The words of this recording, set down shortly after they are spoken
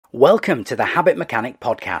Welcome to the Habit Mechanic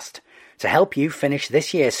podcast. To help you finish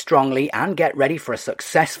this year strongly and get ready for a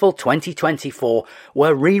successful 2024,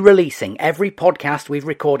 we're re-releasing every podcast we've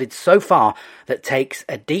recorded so far that takes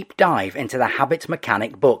a deep dive into the Habit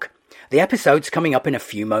Mechanic book. The episode's coming up in a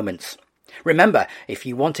few moments. Remember, if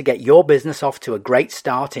you want to get your business off to a great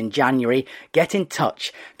start in January, get in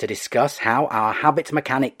touch to discuss how our Habit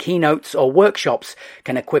Mechanic keynotes or workshops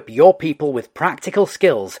can equip your people with practical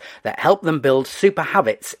skills that help them build super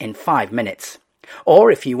habits in 5 minutes.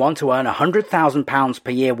 Or if you want to earn £100,000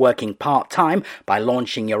 per year working part-time by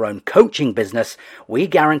launching your own coaching business, we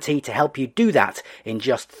guarantee to help you do that in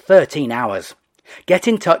just 13 hours. Get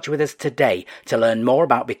in touch with us today to learn more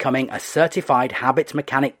about becoming a certified habit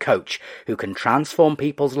mechanic coach who can transform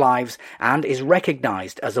people's lives and is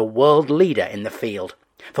recognized as a world leader in the field.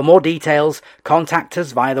 For more details, contact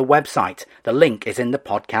us via the website. The link is in the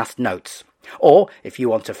podcast notes. Or, if you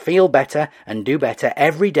want to feel better and do better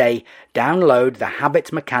every day, download the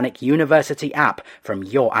Habit Mechanic University app from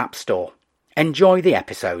your app store. Enjoy the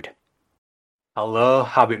episode. Hello,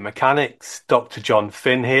 Habit Mechanics. Dr. John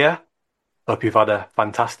Finn here. Hope you've had a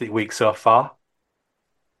fantastic week so far.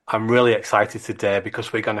 I'm really excited today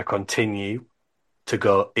because we're going to continue to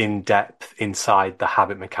go in depth inside the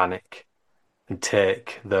habit mechanic and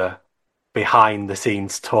take the behind the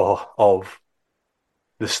scenes tour of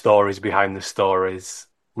the stories behind the stories,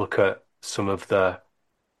 look at some of the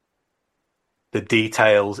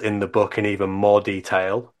details in the book in even more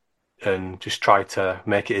detail, and just try to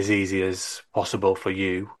make it as easy as possible for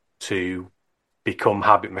you to become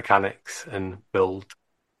habit mechanics and build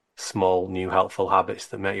small, new, helpful habits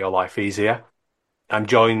that make your life easier. I'm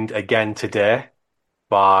joined again today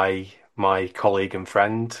by my colleague and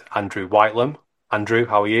friend, Andrew Whitelam. Andrew,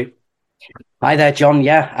 how are you? Hi there, John.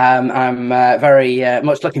 I'm very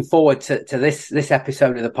much looking forward to this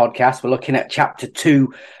episode of the podcast. We're looking at chapter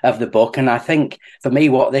 2 of the book. And I think for me,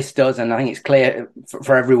 what this does, and I think it's clear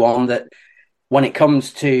for everyone that when it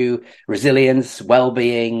comes to resilience,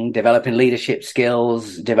 well-being, developing leadership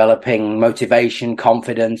skills, developing motivation,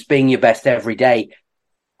 confidence, being your best every day,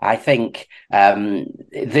 I think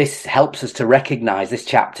this helps us to recognize this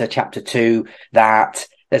chapter 2, that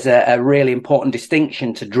there's a really important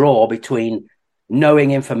distinction to draw between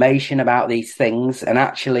knowing information about these things and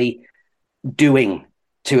actually doing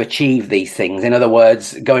to achieve these things. In other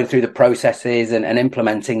words, going through the processes and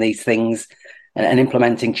implementing these things and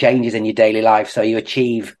implementing changes in your daily life so you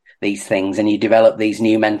achieve these things and you develop these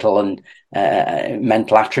new mental and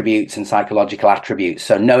mental attributes and psychological attributes.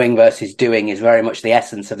 So knowing versus doing is very much the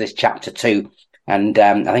essence of this chapter 2. And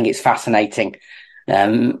I think it's fascinating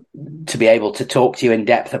to be able to talk to you in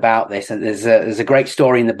depth about this. And there's a great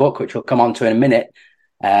story in the book, which we'll come on to in a minute,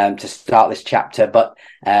 to start this chapter. But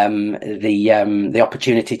the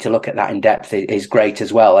opportunity to look at that in depth is great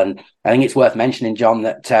as well. And I think it's worth mentioning, John,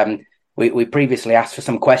 that we previously asked for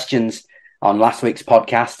some questions on last week's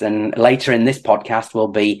podcast, and later in this podcast, we'll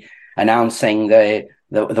be announcing the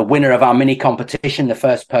winner of our mini competition, the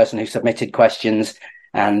first person who submitted questions,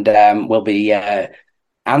 and we'll be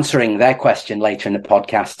answering their question later in the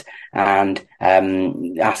podcast and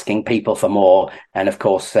asking people for more. And of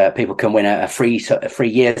course, people can win a free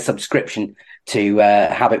year subscription to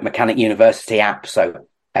Habit Mechanic University app. So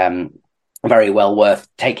very well worth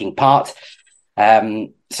taking part.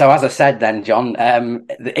 So as I said then, John,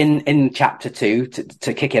 in chapter 2,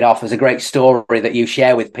 to kick it off, there's a great story that you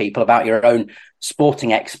share with people about your own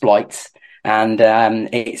sporting exploits. And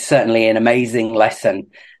it's certainly an amazing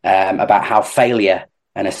lesson about how failure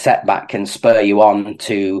and a setback can spur you on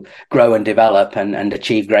to grow and develop and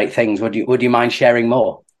achieve great things. Would you mind sharing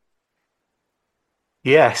more?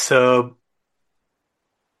 Yeah, so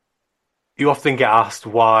you often get asked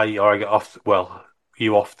why, or I get often, well,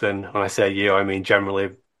 you often, when I say you, I mean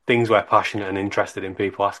generally, things we're passionate and interested in,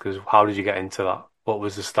 people ask us, how did you get into that? What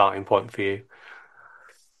was the starting point for you?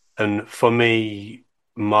 And for me,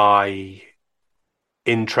 my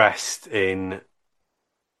interest in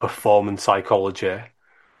performance psychology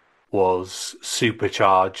was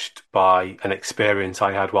supercharged by an experience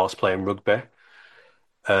I had whilst playing rugby.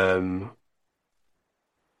 Playing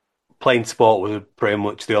sport was pretty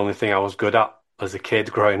much the only thing I was good at as a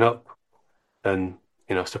kid growing up. And,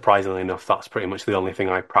 surprisingly enough, that's pretty much the only thing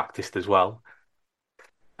I practiced as well.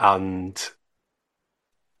 And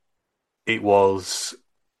it was,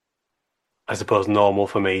 I suppose, normal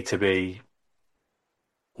for me to be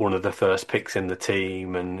one of the first picks in the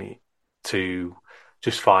team and to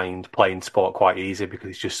just find playing sport quite easy because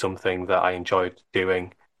it's just something that I enjoyed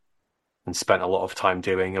doing and spent a lot of time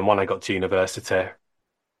doing. And when I got to university,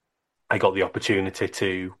 I got the opportunity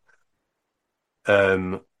to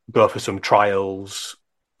go for some trials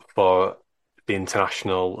for the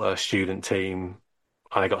international student team,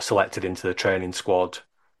 and I got selected into the training squad.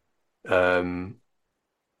 Um,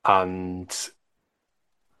 and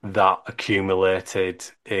that accumulated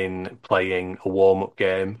in playing a warm-up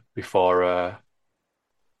game before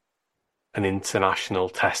an international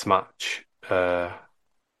test match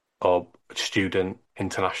or student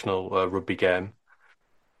international rugby game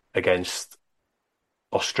against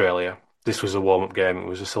Australia. This was a warm-up game. It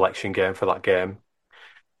was a selection game for that game.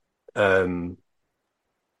 Um,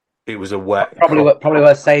 it was a wet, Probably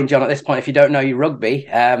worth saying, John, at this point, if you don't know your rugby,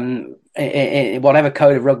 whatever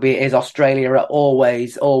code of rugby it is, Australia are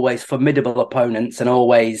always formidable opponents and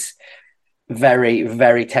always very,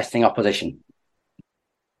 very testing opposition.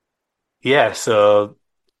 yeah. So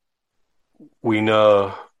we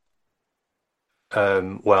know,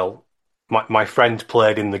 well, my friend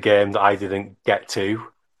played in the game that I didn't get to,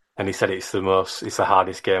 and he said it's the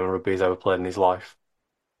hardest game of rugby he's ever played in his life.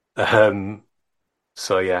 Um,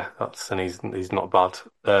 so yeah, and he's not bad.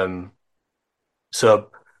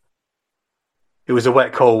 So it was a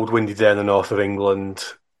wet, cold, windy day in the north of England.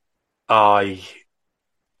 I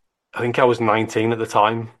I think I was 19 at the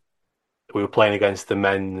time. We were playing against the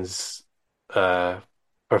men's uh,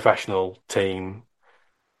 professional team,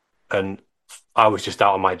 and I was just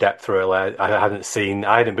out of my depth really. I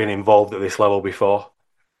hadn't been involved at this level before.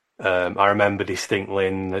 I remember distinctly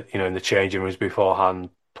in the changing rooms beforehand,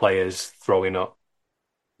 players throwing up,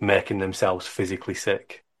 making themselves physically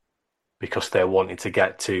sick because they wanted to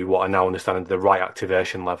get to what I now understand is the right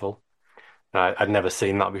activation level. I'd never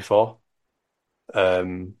seen that before.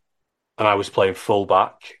 Um, and I was playing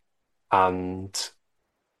fullback, and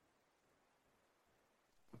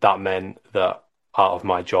that meant that part of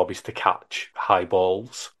my job is to catch high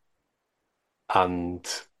balls. And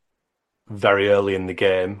very early in the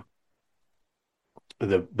game,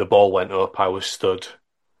 the ball went up. I was stood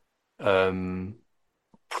um,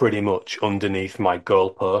 pretty much underneath my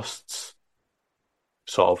goalposts,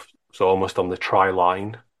 so almost on the try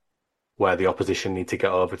line where the opposition need to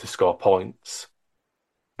get over to score points.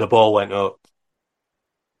 The ball went up.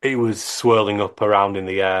 It was swirling up around in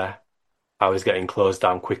the air. I was getting closed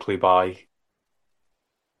down quickly by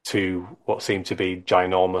two what seemed to be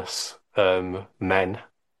ginormous men.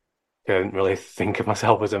 I didn't really think of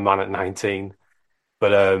myself as a man at 19,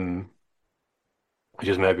 but which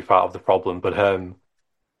is maybe part of the problem. But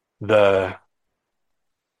the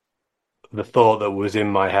the thought that was in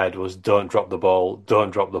my head was, "Don't drop the ball!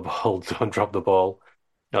 Don't drop the ball! Don't drop the ball!"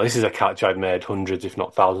 Now this is a catch I'd made hundreds, if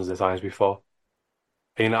not thousands, of times before.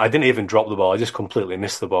 I didn't even drop the ball; I just completely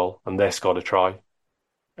missed the ball, and they scored a try.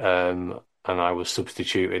 And I was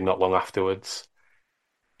substituted not long afterwards.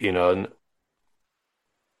 And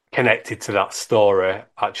connected to that story,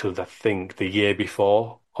 actually, I think the year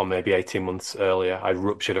before, or maybe 18 months earlier, I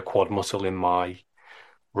ruptured a quad muscle in my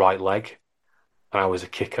right leg, and I was a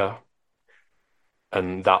kicker,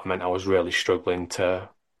 and that meant I was really struggling to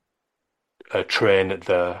train at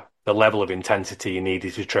the level of intensity you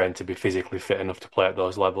needed to train to be physically fit enough to play at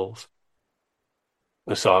those levels.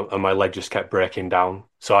 And my leg just kept breaking down.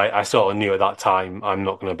 So I sort of knew at that time I'm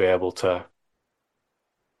not going to be able to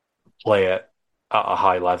play it at a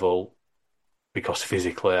high level because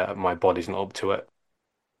physically my body's not up to it.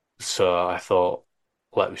 So I thought,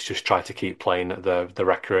 let's just try to keep playing at the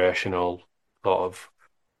recreational sort of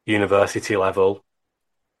university level.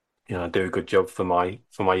 Do a good job for my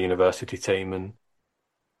university team and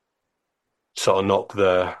sort of knock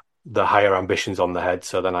the higher ambitions on the head.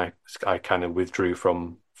 So then I kind of withdrew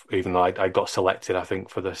from, even though I got selected, I think,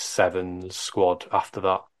 for the sevens squad after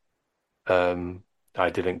that. I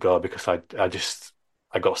didn't go because I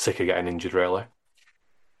got sick of getting injured really.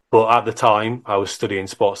 But at the time, I was studying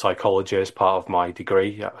sports psychology as part of my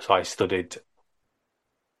degree. So I studied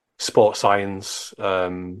sports science,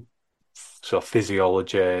 so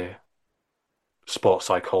physiology, sports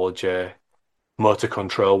psychology, motor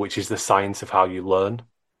control, which is the science of how you learn.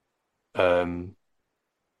 Um,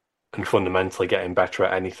 and fundamentally, getting better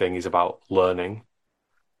at anything is about learning.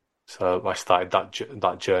 So I started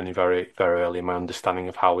that journey very, very early in my understanding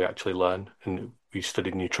of how we actually learn. And we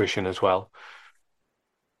studied nutrition as well.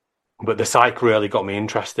 But the psych really got me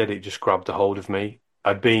interested. It just grabbed a hold of me.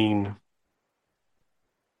 I'd been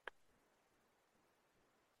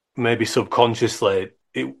maybe subconsciously,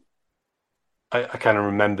 I kind of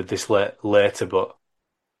remembered this later, but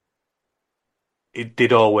it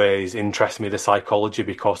did always interest me, the psychology,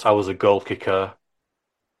 because I was a goal kicker.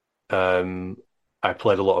 Um, I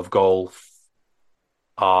played a lot of golf.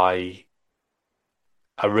 I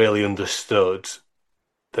I really understood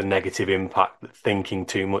the negative impact that thinking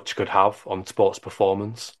too much could have on sports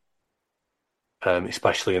performance.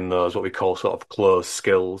 especially in those what we call sort of closed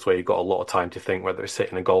skills where you've got a lot of time to think, whether it's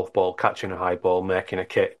hitting a golf ball, catching a high ball, making a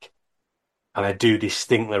kick. And I do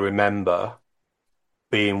distinctly remember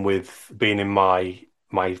being in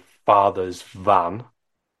my father's van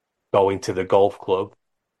going to the golf club,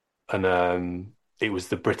 and it was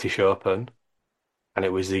the British Open, and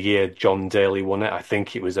it was the year John Daly won it. I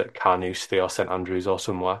think it was at Carnoustie or St Andrews or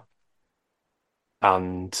somewhere,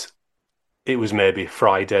 and it was maybe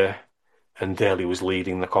Friday, and Daly was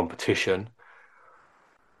leading the competition,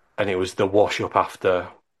 and it was the wash up after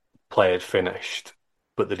play had finished.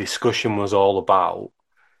 But the discussion was all about,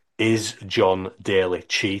 is John Daly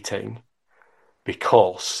cheating?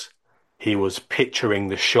 Because he was picturing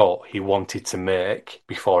the shot he wanted to make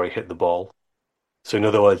before he hit the ball. So in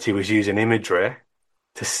other words, he was using imagery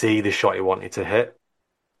to see the shot he wanted to hit.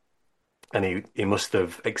 And he must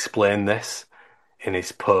have explained this in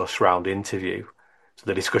his post-round interview. So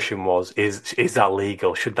the discussion was, is that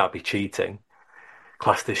legal? Should that be cheating?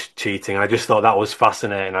 Classed as cheating. And I just thought that was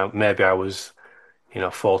fascinating. Maybe I was,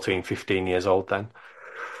 14, 15 years old then.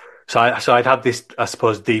 So I'd had this, I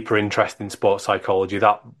suppose, deeper interest in sports psychology.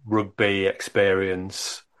 That rugby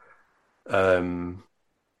experience got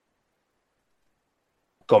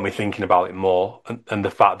me thinking about it more, and the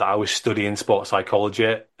fact that I was studying sports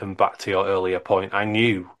psychology. And back to your earlier point, I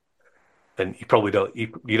knew, and you probably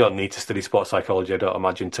you don't need to study sports psychology, I don't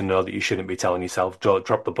imagine, to know that you shouldn't be telling yourself, "Don't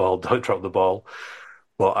drop the ball, don't drop the ball."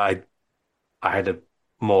 But I had a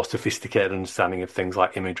more sophisticated understanding of things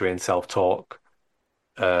like imagery and self-talk,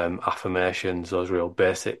 affirmations, those real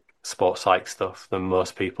basic sports psych stuff than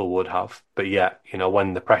most people would have. But yet,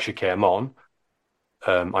 when the pressure came on,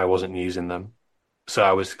 I wasn't using them. So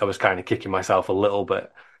I was kind of kicking myself a little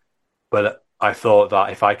bit. But I thought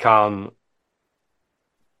that if I can't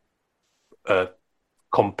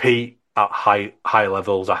compete at high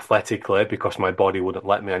levels athletically because my body wouldn't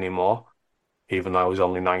let me anymore, even though I was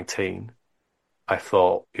only 19, I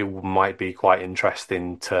thought it might be quite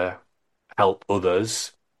interesting to help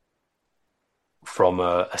others from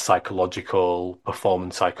a psychological,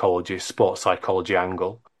 performance psychology, sports psychology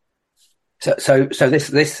angle. So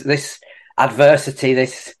this adversity,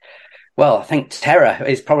 well, I think terror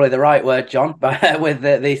is probably the right word, John, but with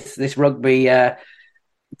this rugby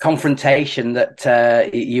confrontation that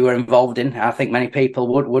you were involved in, I think many people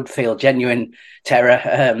would feel genuine terror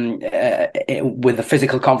with the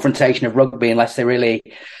physical confrontation of rugby, unless they really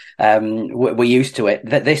were used to it.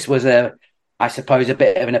 That this was I suppose, a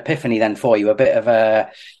bit of an epiphany then for you, a bit of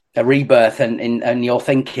a rebirth in your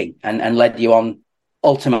thinking, and led you on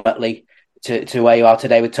ultimately to where you are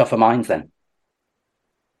today with Tougher Minds then.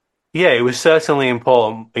 Yeah, it was certainly an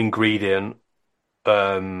important ingredient.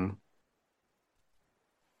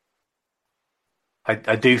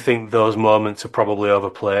 I do think those moments are probably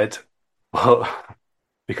overplayed, but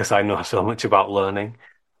because I know so much about learning.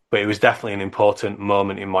 But it was definitely an important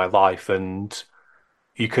moment in my life, and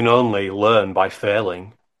you can only learn by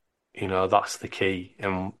failing. That's the key.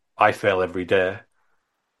 And I fail every day,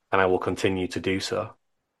 and I will continue to do so.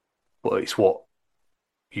 But it's what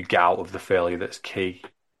you get out of the failure that's key.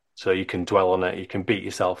 So you can dwell on it, you can beat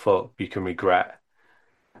yourself up, you can regret.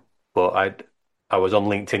 But I was on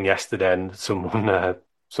LinkedIn yesterday, and someone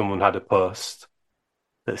had a post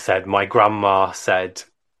that said, "My grandma said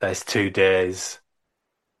there's 2 days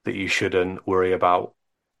that you shouldn't worry about: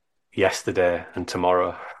 yesterday and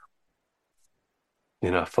tomorrow."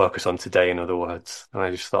 Focus on today, in other words. And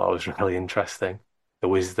I just thought it was really interesting, the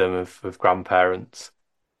wisdom of grandparents.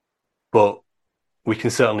 But we can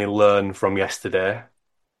certainly learn from yesterday,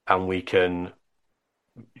 and we can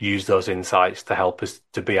use those insights to help us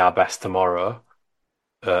to be our best tomorrow.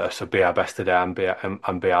 So be our best today, and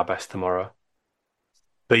be our best tomorrow.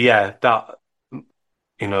 But yeah,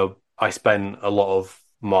 I spent a lot of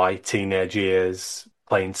my teenage years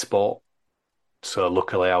playing sport. So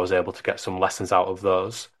luckily I was able to get some lessons out of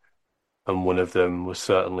those. And one of them was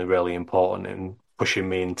certainly really important in pushing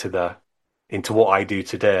me into what I do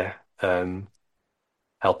today,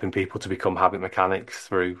 helping people to become habit mechanics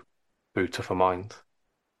through Tougher Minds.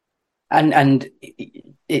 And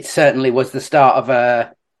it certainly was the start of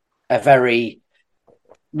a very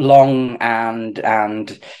long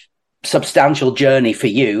and substantial journey for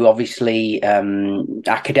you. Obviously,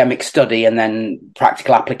 academic study and then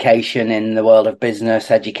practical application in the world of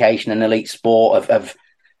business, education, and elite sport of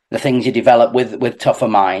the things you develop with Tougher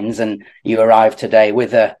Minds, and you arrive today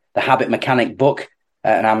with the Habit Mechanic book,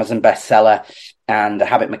 an Amazon bestseller, and the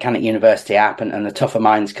Habit Mechanic University app, and the Tougher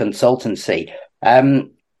Minds consultancy.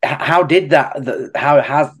 How did the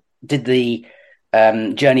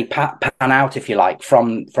journey pan out, if you like,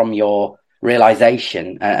 from your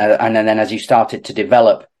realization, and then as you started to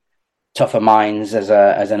develop tougher minds as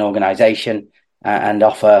an organization, and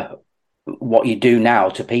offer what you do now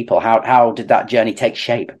to people, how did that journey take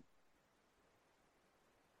shape?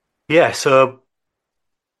 Yeah, so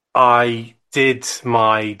I did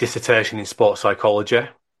my dissertation in sports psychology,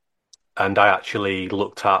 and I actually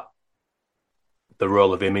looked at the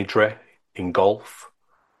role of imagery in golf,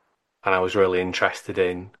 and I was really interested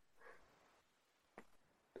in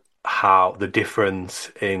how the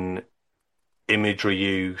difference in imagery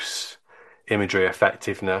use, imagery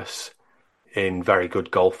effectiveness in very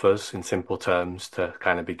good golfers, in simple terms, to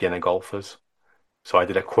kind of beginner golfers. So I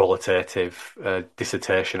did a qualitative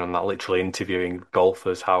dissertation on that, literally interviewing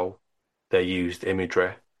golfers how they used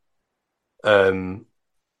imagery. Um,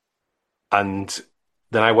 and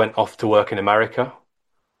then I went off to work in America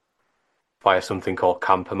via something called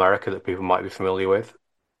Camp America that people might be familiar with.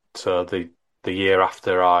 So the year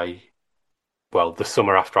after the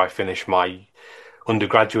summer after I finished my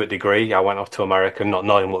undergraduate degree, I went off to America, not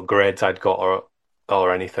knowing what grades I'd got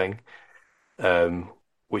or anything, um,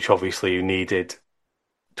 which obviously you needed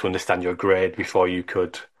to understand your grade before you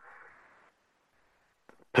could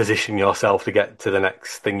position yourself to get to the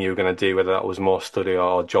next thing you were going to do, whether that was more study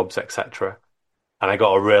or jobs, etc. And I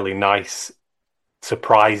got a really nice,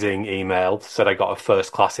 surprising email that said I got a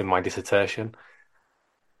first class in my dissertation,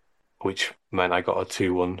 which meant I got a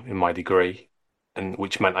 2-1 in my degree, and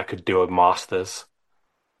which meant I could do a master's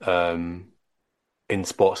um, in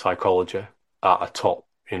sports psychology at a top,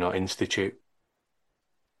 institute.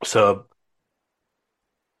 So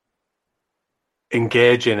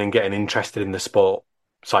engaging and getting interested in the sport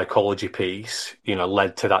psychology piece,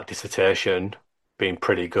 led to that dissertation being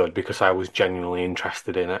pretty good because I was genuinely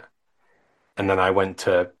interested in it. And then I went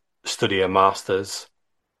to study a master's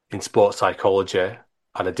in sports psychology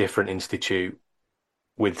at a different institute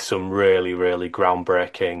with some really, really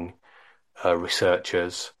groundbreaking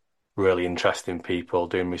researchers, really interesting people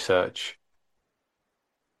doing research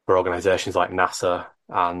for organizations like NASA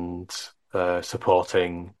and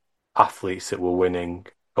supporting athletes that were winning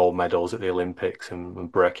gold medals at the Olympics and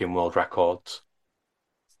breaking world records.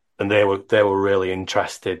 And they were really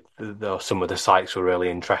interested. Some of the sites were really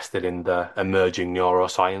interested in the emerging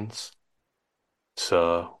neuroscience.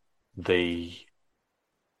 So the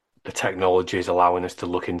the technology is allowing us to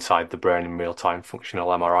look inside the brain in real time. Functional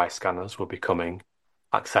MRI scanners were becoming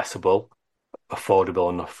accessible,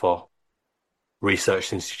 affordable enough for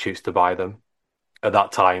research institutes to buy them. At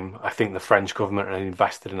that time, I think the French government had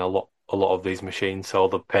invested in a lot of these machines. So all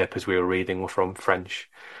the papers we were reading were from French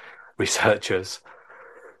researchers.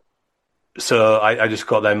 So I just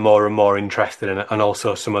got them more and more interested in it, and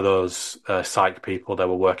also some of those psych people that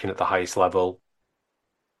were working at the highest level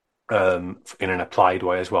in an applied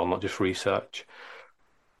way as well, not just research.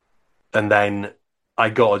 And then I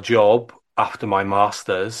got a job after my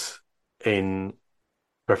master's in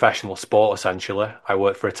professional sport, essentially. I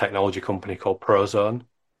worked for a technology company called Prozone.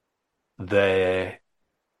 They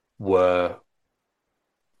were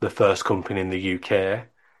the first company in the UK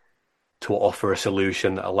to offer a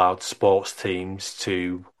solution that allowed sports teams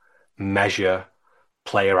to measure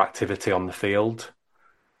player activity on the field.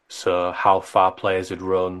 So how far players had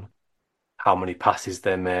run, how many passes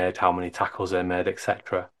they made, how many tackles they made,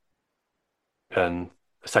 etc. And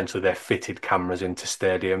essentially they fitted cameras into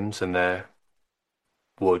stadiums and they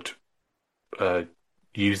would uh,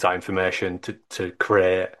 use that information to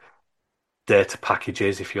create data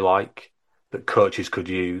packages, if you like, that coaches could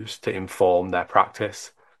use to inform their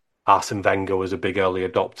practice. Arsene Wenger was a big early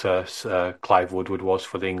adopter. Clive Woodward was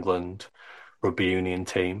for the England rugby union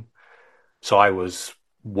team. So I was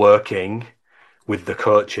working with the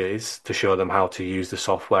coaches to show them how to use the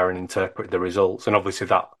software and interpret the results. And obviously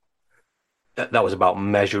that was about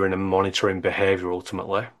measuring and monitoring behavior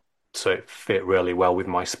ultimately. So it fit really well with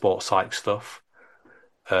my sports psych stuff.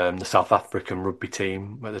 The South African rugby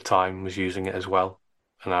team at the time was using it as well.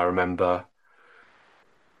 And I remember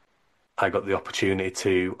I got the opportunity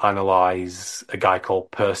to analyze a guy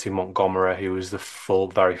called Percy Montgomery, who was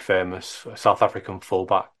very famous South African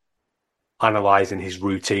fullback, analyzing his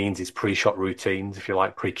routines, his pre-shot routines, if you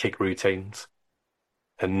like, pre-kick routines,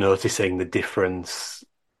 and noticing the difference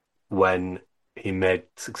when he made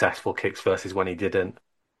successful kicks versus when he didn't.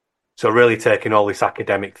 So really taking all this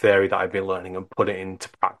academic theory that I've been learning and put it into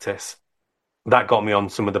practice. That got me on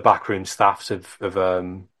some of the backroom staffs of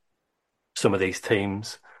some of these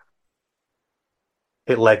teams.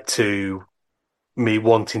 It led to me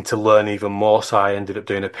wanting to learn even more, so I ended up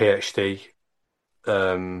doing a PhD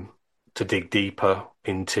to dig deeper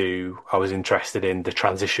into. I was interested in the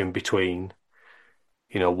transition between,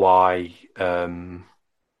 why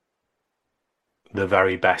the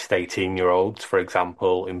very best 18-year-olds, for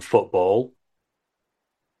example, in football,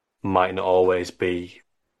 might not always be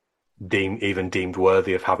deemed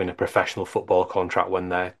worthy of having a professional football contract when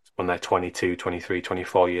they're 22, 23,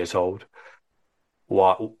 24 years old.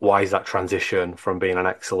 Why is that transition from being an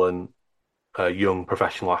excellent young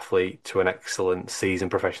professional athlete to an excellent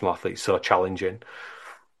seasoned professional athlete so challenging?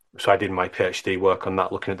 So I did my PhD work on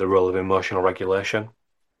that, looking at the role of emotional regulation.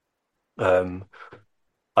 I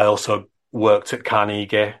also worked at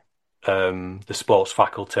Carnegie, the sports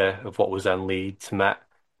faculty of what was then Leeds Met.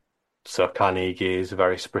 So Carnegie is a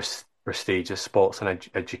very prestigious sports and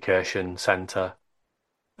education centre,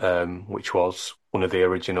 which was one of the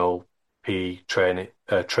original PE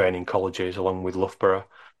training colleges, along with Loughborough.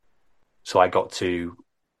 So I got to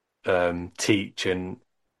teach and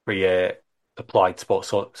create applied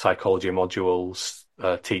sports psychology modules.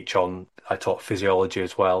 I taught physiology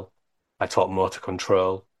as well. I taught motor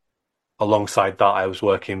control. Alongside that, I was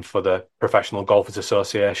working for the Professional Golfers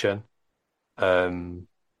Association, where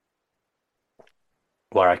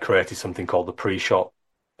I created something called the pre-shot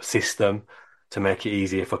system to make it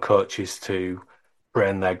easier for coaches to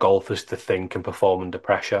train their golfers to think and perform under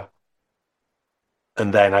pressure.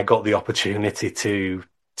 And then I got the opportunity to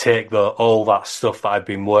take all that stuff that I'd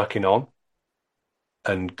been working on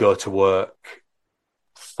and go to work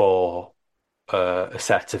for a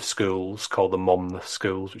set of schools called the Monmouth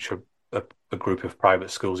Schools, which are a group of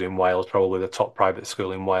private schools in Wales, probably the top private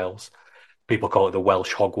school in Wales. People call it the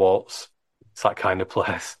Welsh Hogwarts. It's that kind of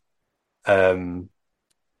place. And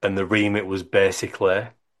the remit was basically,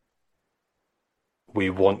 we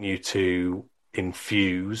want you to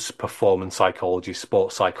infuse performance psychology,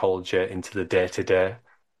 sports psychology into the day-to-day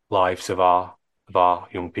lives of our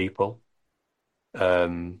young people.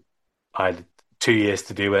 I had 2 years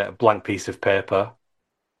to do it, a blank piece of paper,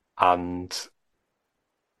 and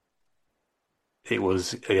it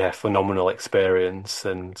was phenomenal experience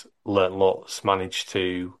and learnt lots. Managed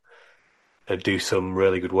to do some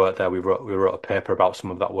really good work there. We wrote a paper about some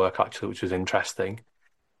of that work actually, which was interesting.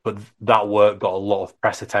 But that work got a lot of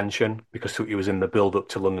press attention because it was in the build up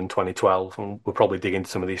to London 2012, and we'll probably dig into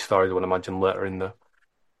some of these stories, I would imagine, later in the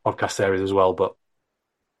podcast series as well. But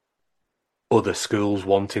other schools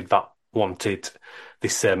wanted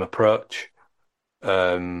this same approach.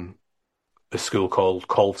 A school called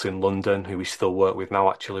Colt in London, who we still work with now.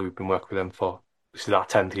 Actually, we've been working with them this is our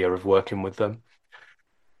 10th year of working with them.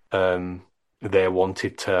 They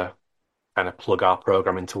wanted to kind of plug our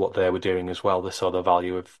program into what they were doing as well. They saw the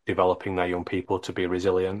value of developing their young people to be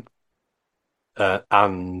resilient,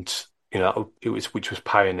 and which was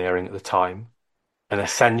pioneering at the time. And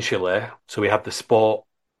essentially, so we had the sport,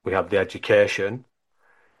 we had the education,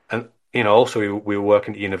 and also we were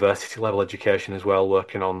working at university level education as well,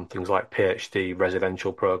 working on things like PhD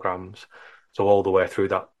residential programs, so all the way through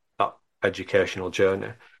that educational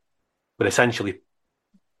journey. But essentially,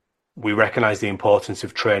 we recognise the importance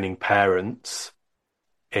of training parents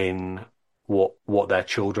in what their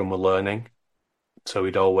children were learning. So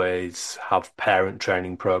we'd always have parent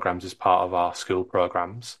training programs as part of our school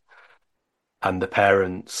programs, and the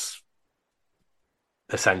parents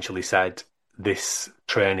essentially said, this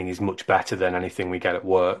training is much better than anything we get at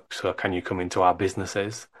work, so can you come into our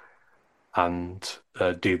businesses and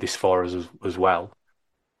do this for us as well?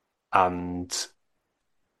 And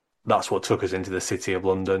that's what took us into the City of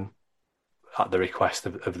London at the request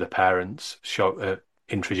of the parents,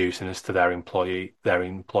 introducing us to their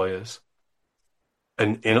employers.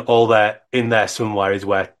 And in there somewhere is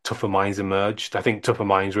where Tougher Minds emerged. I think Tougher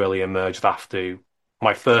Minds really emerged after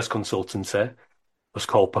my first consultancy was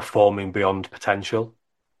called Performing Beyond Potential.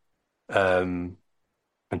 And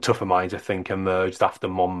Tougher Minds, I think, emerged after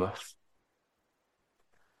Monmouth.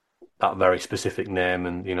 That very specific name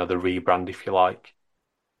and, the rebrand, if you like.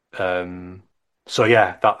 So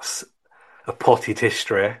yeah, that's a potted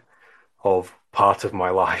history of part of my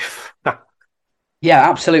life. Yeah,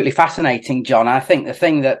 absolutely fascinating, John. I think the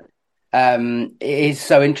thing that is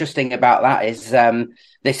so interesting about that is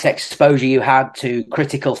this exposure you had to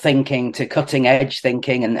critical thinking, to cutting edge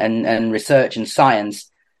thinking and research and science,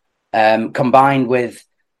 combined with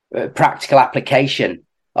practical application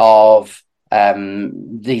of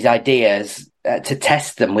these ideas to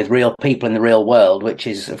test them with real people in the real world, which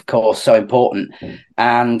is, of course, so important.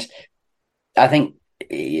 And I think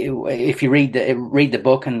if you read the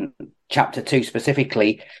book and chapter 2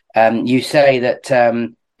 specifically, you say that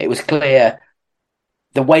it was clear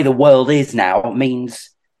the way the world is now means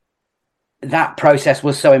that process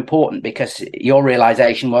was so important, because your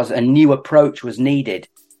realization was a new approach was needed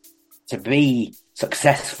to be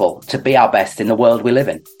successful, to be our best in the world we live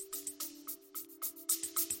in.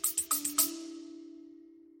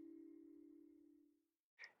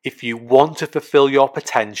 If you want to fulfill your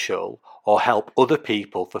potential or help other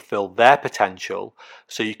people fulfill their potential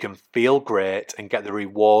so you can feel great and get the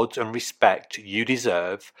rewards and respect you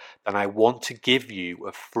deserve, then I want to give you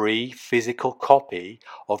a free physical copy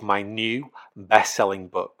of my new best-selling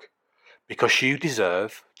book, because you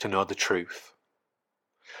deserve to know the truth.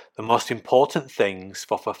 The most important things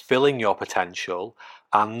for fulfilling your potential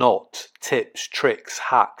are not tips, tricks,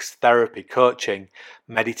 hacks, therapy, coaching,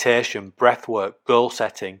 meditation, breathwork, goal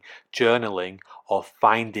setting, journaling, or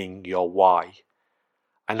finding your why.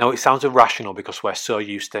 I know it sounds irrational because we're so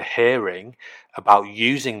used to hearing about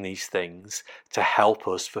using these things to help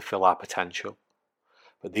us fulfill our potential.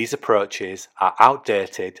 But these approaches are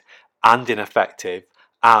outdated and ineffective,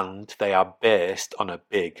 and they are based on a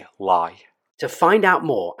big lie. To find out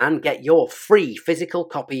more and get your free physical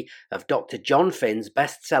copy of Dr. John Finn's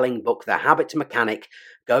best-selling book, The Habits Mechanic,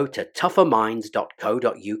 go to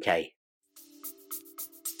tougherminds.co.uk.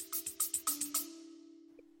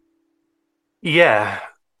 Yeah,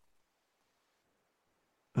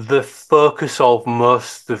 the focus of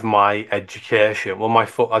most of my education, well,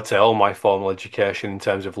 I'd say all my formal education in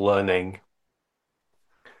terms of learning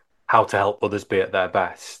how to help others be at their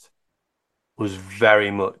best, was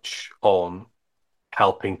very much on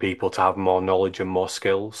helping people to have more knowledge and more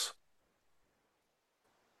skills.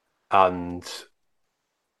 And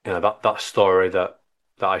that story that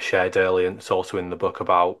I shared earlier, and it's also in the book,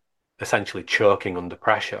 about essentially choking under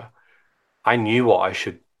pressure. I knew what I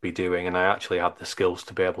should be doing, and I actually had the skills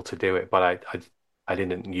to be able to do it, but I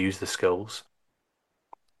didn't use the skills.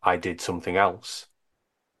 I did something else,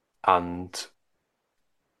 and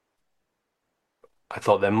I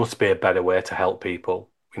thought there must be a better way to help people.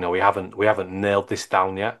 We haven't nailed this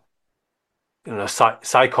down yet.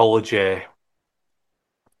 Psychology.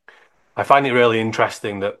 I find it really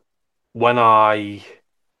interesting that when I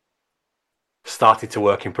started to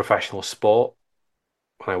work in professional sport,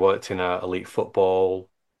 when I worked in elite football,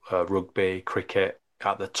 rugby, cricket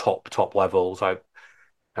at the top levels, I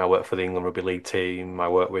worked for the England Rugby League team. I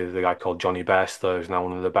worked with a guy called Johnny Bairstow, who's now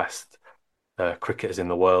one of the best cricketers in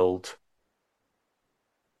the world.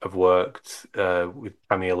 I've worked with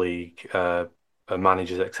Premier League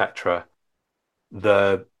managers, etc.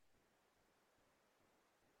 That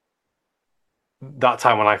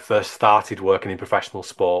time when I first started working in professional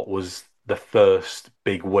sport was the first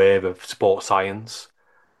big wave of sports science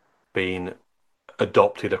being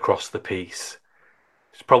adopted across the piece.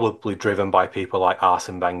 It's probably driven by people like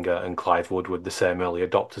Arsene Wenger and Clive Woodward, the same early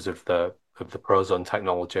adopters of the Prozone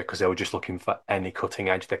technology, because they were just looking for any cutting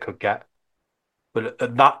edge they could get. But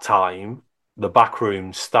at that time, the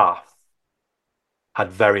backroom staff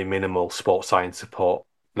had very minimal sports science support.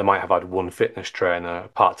 They might have had one fitness trainer, a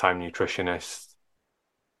part-time nutritionist.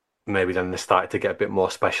 Maybe then they started to get a bit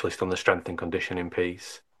more specialist on the strength and conditioning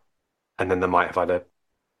piece. And then they might have had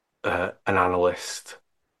an analyst.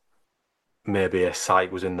 Maybe a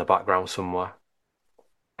site was in the background somewhere.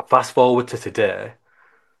 Fast forward to today,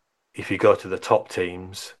 if you go to the top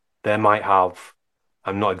teams, they might have,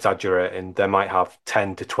 I'm not exaggerating, they might have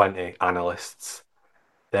 10 to 20 analysts.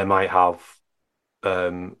 They might have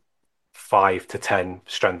 5 to 10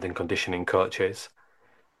 strength and conditioning coaches.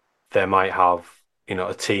 They might have,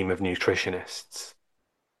 a team of nutritionists.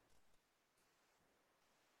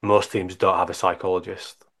 Most teams don't have a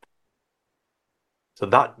psychologist. So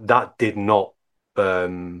that did not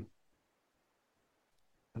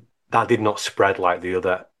spread like the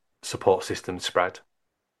other support systems spread.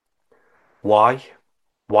 Why?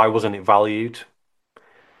 Why wasn't it valued?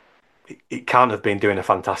 It can't have been doing a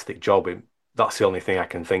fantastic job. That's the only thing I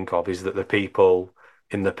can think of, is that the people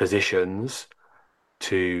in the positions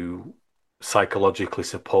to psychologically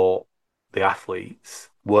support the athletes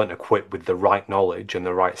weren't equipped with the right knowledge and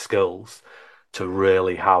the right skills to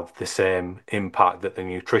really have the same impact that the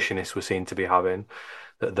nutritionists were seen to be having,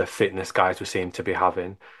 that the fitness guys were seen to be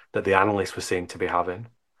having, that the analysts were seen to be having.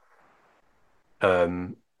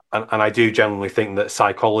 And I do generally think that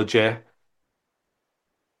psychology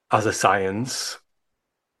as a science,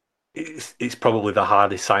 it's probably the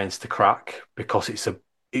hardest science to crack, because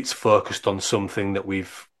it's focused on something that we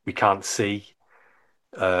can't see.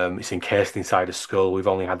 It's encased inside a skull. We've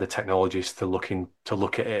only had the technologies to look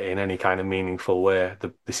at it in any kind of meaningful way.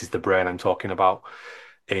 This is the brain I'm talking about,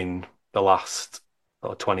 in the last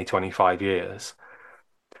 20, 25 years.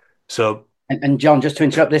 So, and John, just to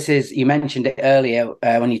interrupt, you mentioned it earlier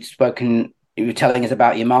when you were telling us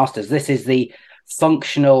about your masters. This is the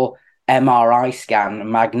functional MRI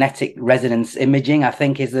scan, magnetic resonance imaging, I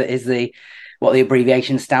think is what the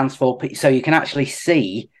abbreviation stands for. So you can actually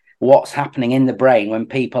see what's happening in the brain when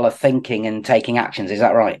people are thinking and taking actions. Is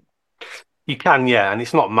that right? You can, yeah, and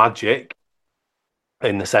it's not magic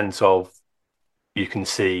in the sense of you can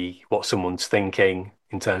see what someone's thinking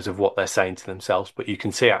in terms of what they're saying to themselves, but you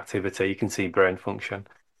can see activity, you can see brain function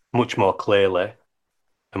much more clearly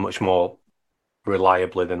and much more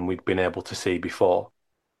reliably than we'd been able to see before.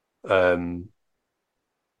 Um,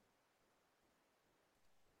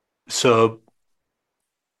 so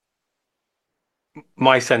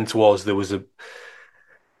my sense was there was a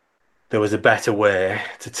better way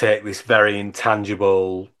to take this very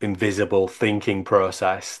intangible, invisible thinking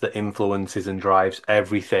process that influences and drives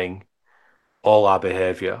everything, all our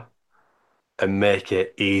behavior, and make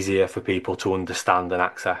it easier for people to understand and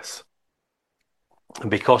access.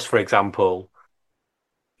 And because, for example,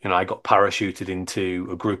 I got parachuted into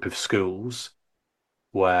a group of schools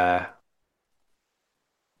where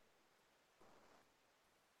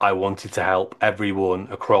I wanted to help everyone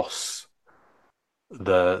across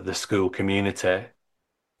the school community,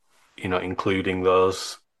 including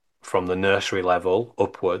those from the nursery level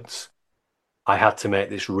upwards. I had to make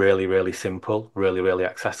this really, really simple, really, really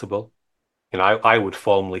accessible. I would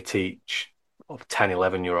formally teach 10,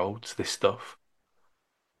 11-year-olds this stuff.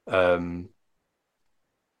 Um,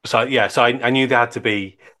 so I knew there had to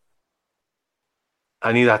be,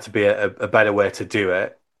 a better way to do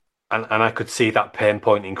it. And I could see that pain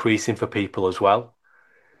point increasing for people as well,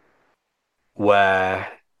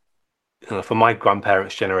 where, for my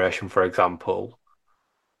grandparents' generation, for example,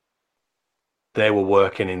 they were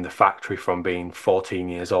working in the factory from being 14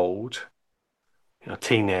 years old.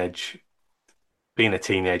 Teenage being a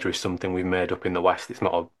teenager is something we've made up in the West. It's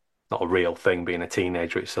not a real thing being a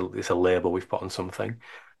teenager. It's a label we've put on something.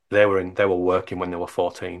 They were working when they were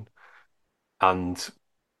 14, and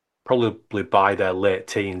probably by their late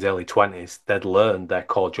teens, early 20s, they'd learned their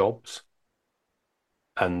core jobs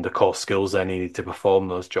and the core skills they needed to perform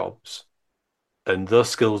those jobs. And those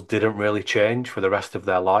skills didn't really change for the rest of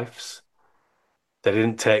their lives. They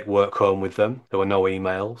didn't take work home with them. There were no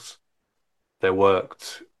emails. They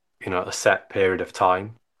worked, a set period of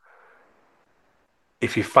time.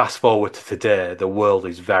 If you fast forward to today, the world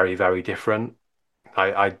is very, very different.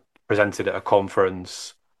 I presented at a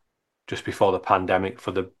conference just before the pandemic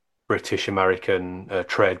for the British American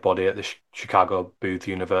trade body at the Chicago Booth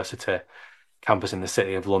University campus in the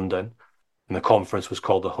city of London. And the conference was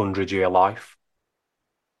called The 100-Year Life.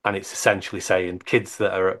 And it's essentially saying kids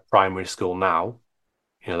that are at primary school now,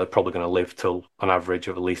 they're probably going to live till an average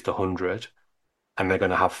of at least 100, and they're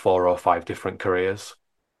going to have 4 or 5 different careers.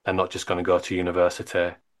 They're not just going to go to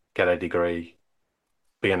university, get a degree,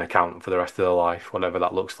 be an accountant for the rest of their life, whatever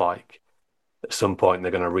that looks like. At some point,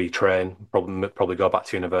 they're going to retrain, probably go back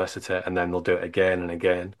to university, and then they'll do it again and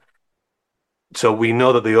again. So we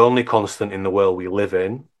know that the only constant in the world we live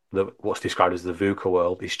in, what's described as the VUCA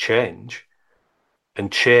world, is change.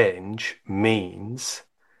 And change means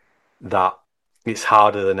that it's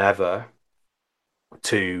harder than ever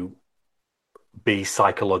to be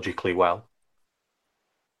psychologically well.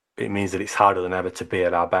 It means that it's harder than ever to be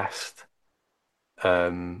at our best.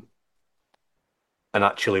 Um, and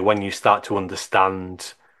actually, when you start to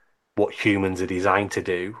understand what humans are designed to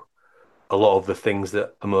do, a lot of the things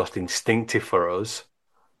that are most instinctive for us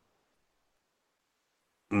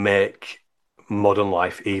make modern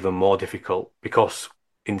life even more difficult because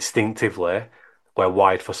instinctively we're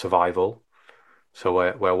wired for survival. So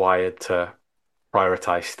we're wired to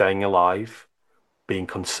prioritize staying alive, being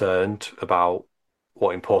concerned about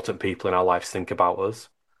what important people in our lives think about us.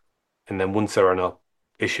 And then once there are no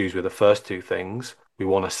issues with the first two things, we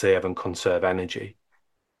want to save and conserve energy.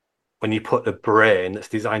 When you put a brain that's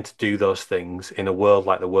designed to do those things in a world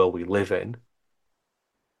like the world we live in,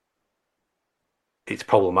 it's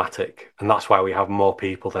problematic. And that's why we have more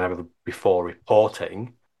people than ever before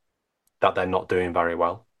reporting that they're not doing very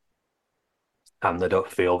well and they don't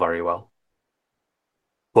feel very well.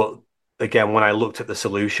 But again, when I looked at the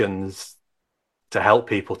solutions to help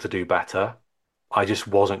people to do better, I just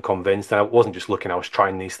wasn't convinced. And I wasn't just looking, I was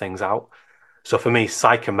trying these things out. So for me,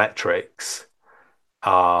 psychometrics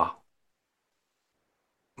are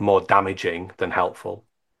more damaging than helpful.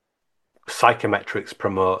 Psychometrics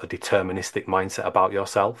promote a deterministic mindset about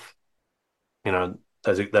yourself.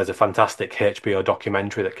 There's a fantastic HBO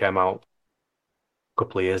documentary that came out a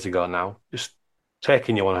couple of years ago now, just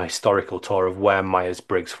taking you on a historical tour of where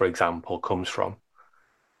Myers-Briggs, for example, comes from.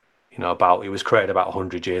 It was created about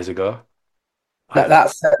 100 years ago.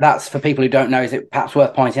 That's for people who don't know. Is it perhaps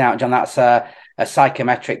worth pointing out, John? That's a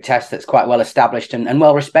psychometric test that's quite well established and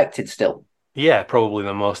well respected still. Yeah, probably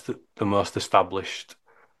the most established.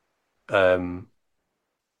 Um,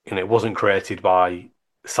 it wasn't created by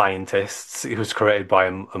scientists. It was created by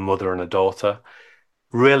a mother and a daughter.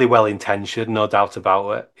 really well intentioned, no doubt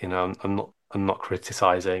about it. I'm not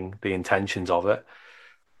criticizing the intentions of it,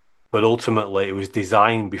 but ultimately it was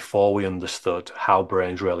designed before we understood how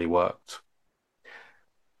brains really worked.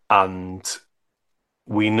 And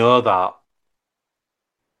we know that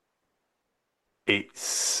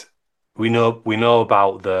it's we know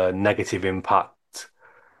about the negative impact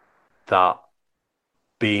that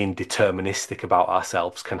being deterministic about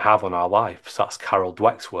ourselves can have on our lives. That's Carol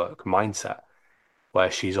Dweck's work, Mindset,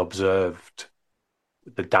 where she's observed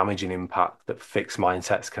the damaging impact that fixed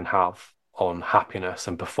mindsets can have on happiness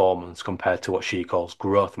and performance compared to what she calls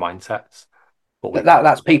growth mindsets. What we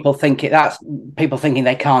That's people thinking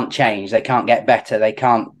they can't change, they can't get better, they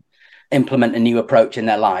can't implement a new approach in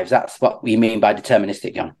their lives. That's what we mean by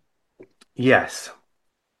deterministic, John. Yes,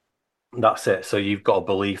 that's it. So you've got a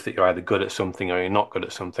belief that you're either good at something or you're not good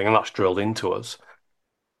at something, and that's drilled into us.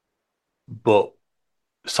 But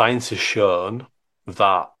science has shown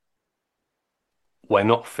that we're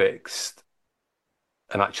not fixed,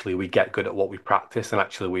 and actually we get good at what we practice, and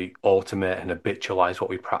actually we automate and habitualize what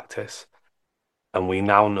we practice. And we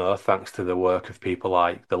now know, thanks to the work of people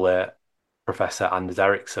like the late Professor Anders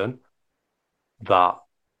Ericsson, that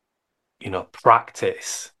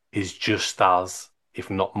practice is just as, if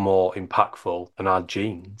not more, impactful than our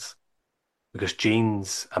genes, because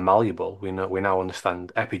genes are malleable. We now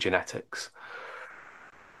understand epigenetics.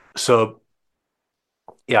 So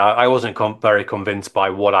yeah, I wasn't very convinced by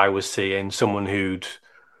what I was seeing. Someone who'd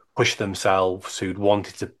pushed themselves, who'd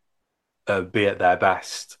wanted to be at their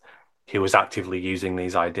best, who was actively using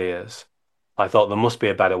these ideas. I thought there must be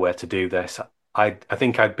a better way to do this. I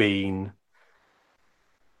think I'd been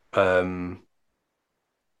um,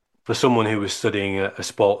 for someone who was studying a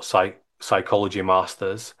sports psychology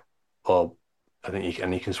masters, or I think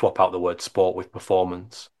you can swap out the word sport with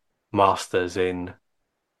performance masters in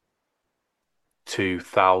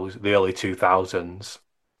 2000, the early 2000s.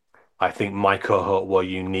 I think my cohort were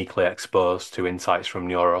uniquely exposed to insights from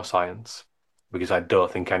neuroscience because I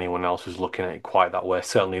don't think anyone else was looking at it quite that way.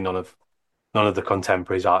 Certainly none of the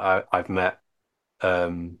contemporaries I've met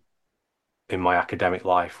um, in my academic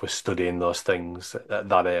life were studying those things at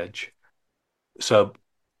that age. So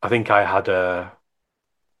I think I had a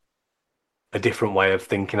different way of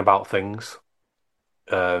thinking about things,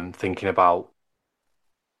 thinking about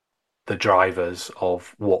the drivers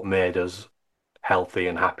of what made us healthy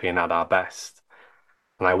and happy and at our best.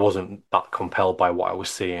 And I wasn't that compelled by what I was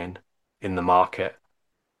seeing in the market.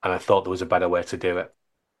 And I thought there was a better way to do it.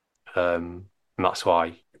 And that's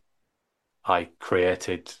why I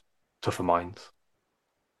created Tougher Minds.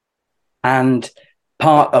 And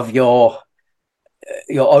part of your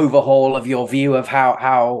overhaul of your view of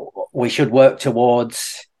how we should work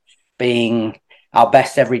towards being our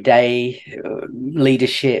best every day,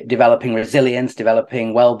 leadership, developing resilience,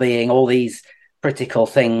 developing well-being, all these critical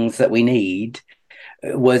things that we need,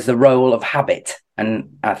 was the role of habit.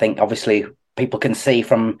 And I think obviously people can see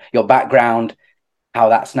from your background how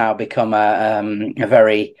that's now become a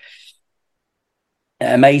very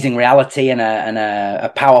amazing reality and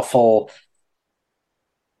a powerful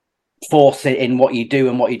force in what you do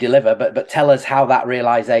and what you deliver. But tell us how that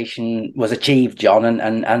realization was achieved, John,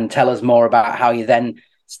 and tell us more about how you then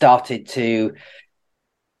started to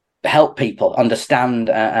help people understand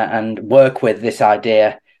and work with this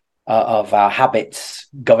idea of our habits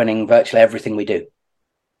governing virtually everything we do.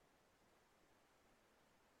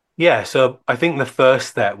 Yeah, so I think the first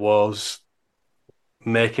step was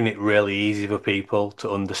making it really easy for people to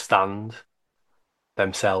understand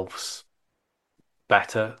themselves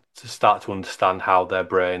better, to start to understand how their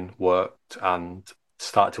brain worked and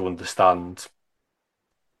start to understand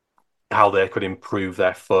how they could improve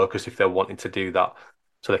their focus if they wanted to do that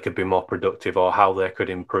so they could be more productive, or how they could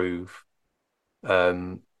improve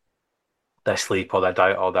um, their sleep or their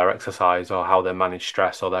diet or their exercise, or how they manage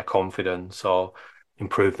stress or their confidence, or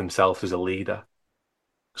improve themselves as a leader.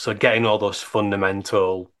 So getting all those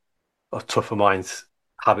fundamental or tougher minds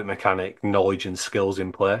habit mechanic knowledge and skills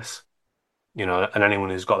in place, and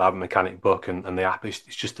anyone who's got the habit mechanic book and the app, it's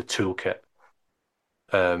just a toolkit.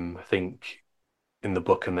 I think in the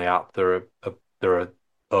book and the app there are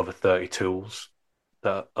over 30 tools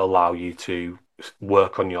that allow you to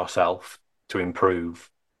work on yourself to improve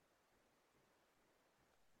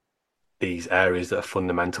these areas that are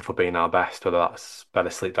fundamental for being our best, whether that's better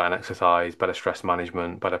sleep, diet, and exercise, better stress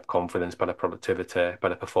management, better confidence, better productivity,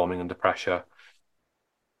 better performing under pressure,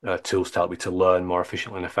 tools to help you to learn more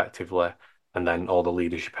efficiently and effectively, and then all the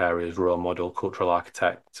leadership areas: role model, cultural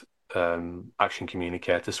architect, action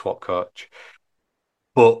communicator, SWOT coach.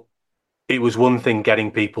 But it was one thing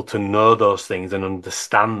getting people to know those things and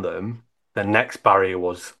understand them, The next barrier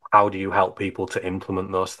was how do you help people to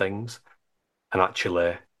implement those things and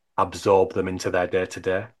actually absorb them into their day to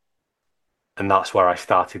day? And that's where I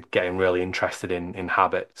started getting really interested in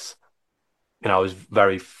habits. I was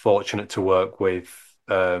very fortunate to work with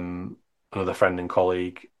another friend and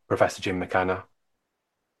colleague, Professor Jim McKenna.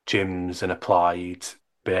 Jim's an applied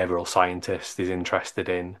behavioral scientist. He's interested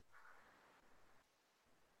in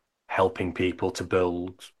helping people to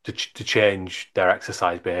build to change their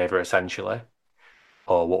exercise behavior essentially,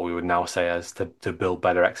 or what we would now say as to build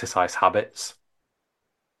better exercise habits.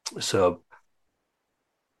 So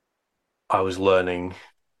I was learning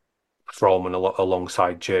from and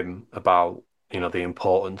alongside Jim about the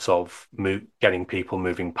importance of getting people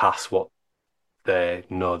moving past what they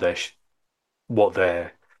know what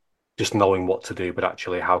they're just knowing what to do, but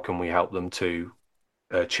actually how can we help them to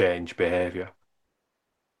change behavior.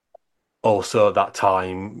 Also at that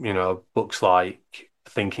time, books like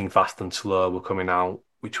Thinking Fast and Slow were coming out,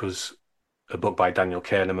 which was a book by Daniel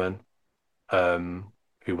Kahneman,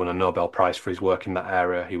 who won a Nobel Prize for his work in that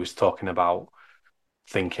area. He was talking about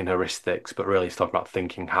thinking heuristics, but really he's talking about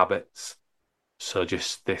thinking habits. So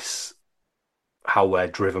just this, how we're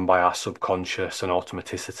driven by our subconscious and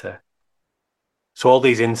automaticity. So all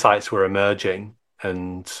these insights were emerging,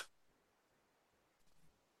 and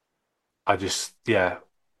I just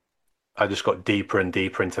got deeper and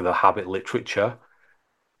deeper into the habit literature.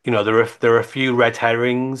 There are a few red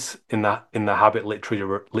herrings in the habit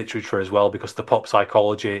literature as well, because the pop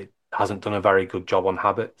psychology hasn't done a very good job on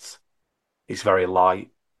habits. It's very light.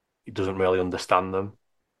 It doesn't really understand them.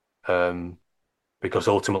 Um, because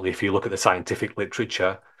ultimately, if you look at the scientific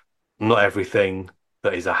literature, not everything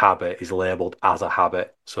that is a habit is labeled as a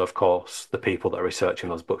habit. So of course, the people that are researching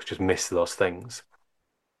those books just miss those things.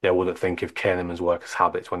 They wouldn't think of Kahneman's work as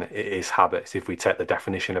habits when it is habits. If we take the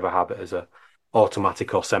definition of a habit as a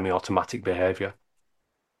automatic or semi-automatic behavior.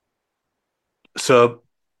 So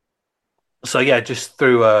so yeah, just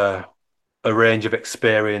through a range of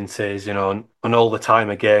experiences, and all the time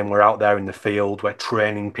again, we're out there in the field, we're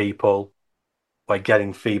training people, we're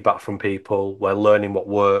getting feedback from people, we're learning what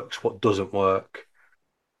works, what doesn't work.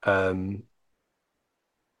 Um,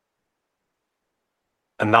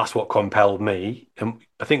 and that's what compelled me. And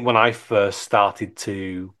I think when I first started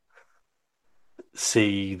to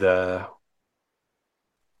see the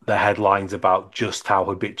headlines about just how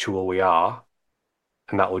habitual we are,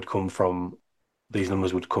 and these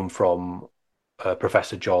numbers would come from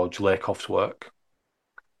Professor George Lakoff's work.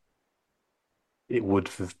 It would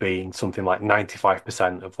have been something like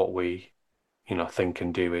 95% of what we, think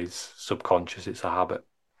and do is subconscious. It's a habit.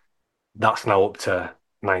 That's now up to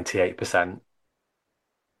 98%,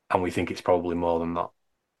 and we think it's probably more than that.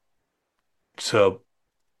 So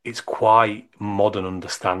it's quite modern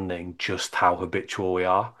understanding just how habitual we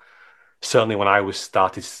are. Certainly when I was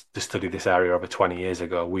started to study this area over 20 years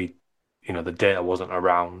ago, the data wasn't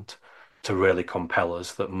around to really compel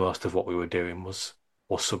us that most of what we were doing was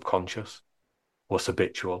subconscious, was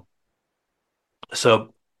habitual.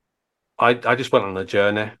 So I just went on a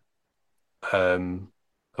journey, and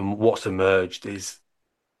what's emerged is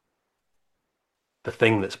the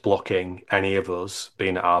thing that's blocking any of us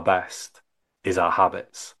being at our best is our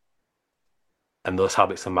habits. And those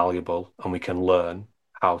habits are malleable, and we can learn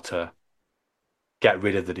how to get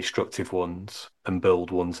rid of the destructive ones and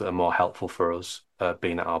build ones that are more helpful for us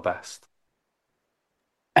being at our best.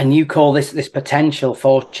 And you call this potential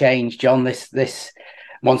for change, John. This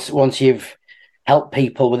once you've helped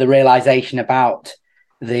people with the realization about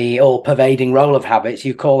the all pervading role of habits,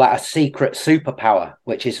 you call that a secret superpower,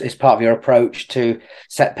 which is part of your approach to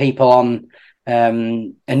set people on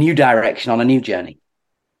a new direction, on a new journey.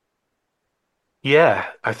 Yeah,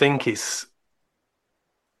 I think it's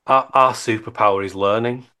our superpower is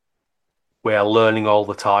learning. We are learning all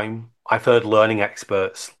the time. I've heard learning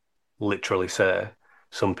experts literally say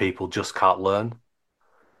some people just can't learn,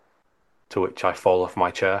 to which I fall off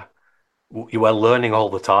my chair. You are learning all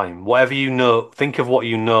the time. Whatever you know, think of what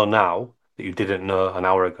you know now that you didn't know an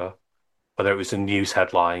hour ago, whether it was a news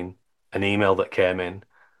headline, an email that came in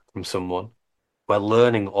from someone. We're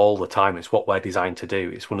learning all the time. It's what we're designed to do.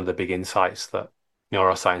 It's one of the big insights that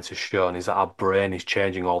neuroscience has shown is that our brain is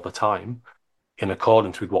changing all the time in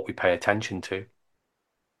accordance with what we pay attention to.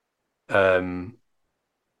 Um,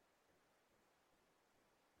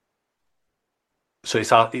 so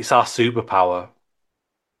it's our superpower,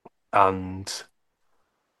 and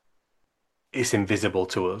it's invisible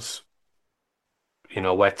to us.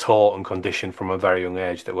 We're taught and conditioned from a very young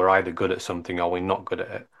age that we're either good at something or we're not good at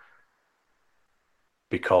it,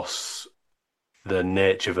 because the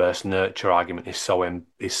nature versus nurture argument is so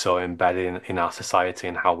embedded in our society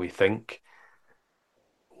and how we think.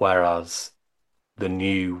 Whereas the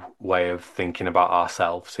new way of thinking about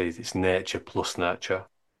ourselves is it's nature plus nurture.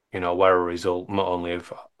 We're a result not only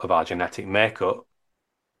of our genetic makeup,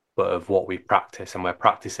 but of what we practice, and we're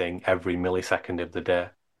practicing every millisecond of the day.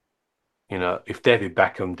 If David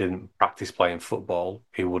Beckham didn't practice playing football,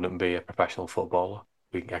 he wouldn't be a professional footballer.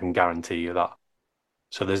 I can guarantee you that.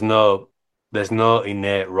 So there's no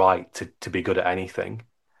innate right to be good at anything.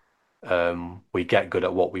 We get good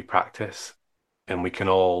at what we practice, and we can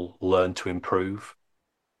all learn to improve.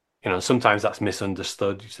 Sometimes that's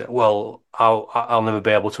misunderstood. You say, well, I'll never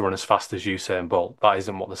be able to run as fast as Usain Bolt. That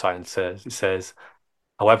isn't what the science says. It says,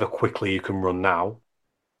 however quickly you can run now,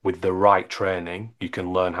 with the right training, you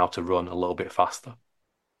can learn how to run a little bit faster.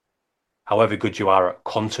 However good you are at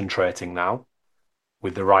concentrating now,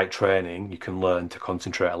 with the right training, you can learn to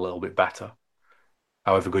concentrate a little bit better.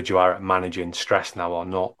 However good you are at managing stress now or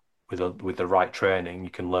not, with the right training, you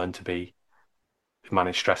can learn to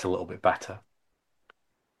manage stress a little bit better.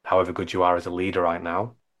 However good you are as a leader right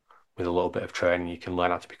now, with a little bit of training, you can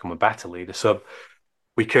learn how to become a better leader. So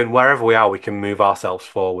wherever we are, we can move ourselves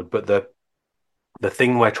forward. But the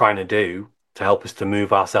thing we're trying to do to help us to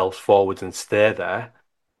move ourselves forwards and stay there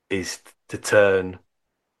is to turn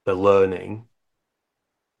the learning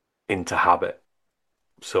into habit.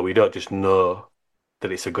 So we don't just know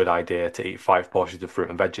that it's a good idea to eat 5 portions of fruit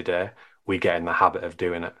and veg a day. We get in the habit of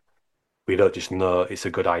doing it. We don't just know it's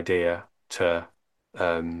a good idea to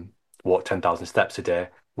walk 10,000 steps a day.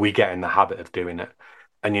 We get in the habit of doing it.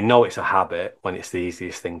 And it's a habit when it's the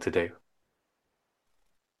easiest thing to do.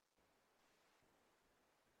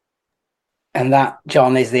 And that,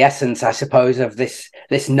 John, is the essence, I suppose, of this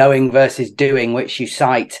knowing versus doing, which you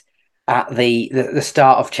cite at the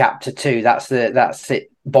start of chapter 2. That's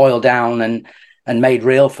it boiled down and made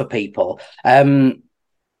real for people.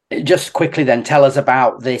 Just quickly, then, tell us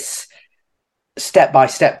about this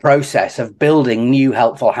step-by-step process of building new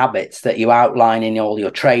helpful habits that you outline in all your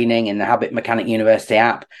training in the Habit Mechanic University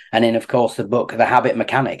app, and in, of course, the book The Habit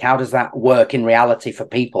Mechanic. How does that work in reality for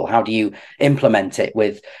people? How do you implement it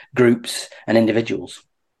with groups and individuals?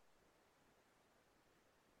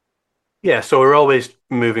 Yeah, so we're always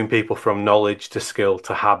moving people from knowledge to skill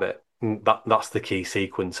to habit. That's the key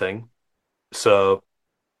sequencing. So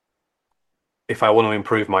if I want to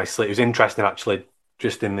improve my sleep, it was interesting actually,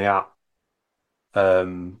 just in the app,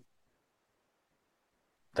 the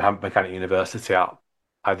Habit Mechanic University app,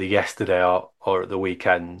 either yesterday or at the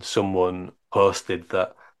weekend, someone posted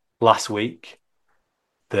that last week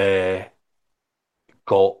they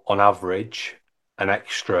got on average an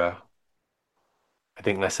extra, I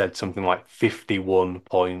think they said something like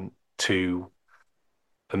 51.2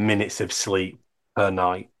 minutes of sleep per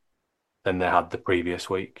night than they had the previous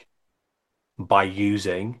week by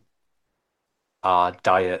using our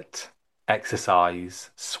diet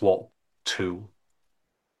exercise swap tool.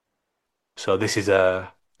 So this is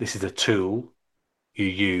a tool you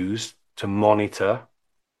use to monitor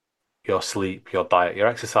your sleep, your diet, your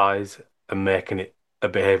exercise, and making it a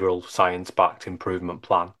behavioral science-backed improvement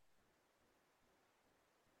plan.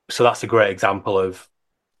 So that's a great example of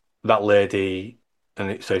that lady. And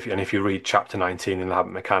if you read chapter 19 in the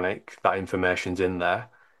Habit Mechanic, that information's in there.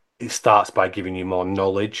 It starts by giving you more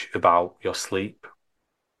knowledge about your sleep,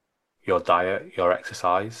 your diet, your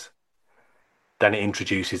exercise. Then it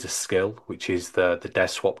introduces a skill, which is the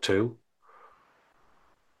DES swap tool.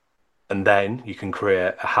 And then you can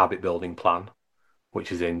create a habit building plan,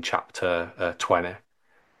 which is in chapter 20,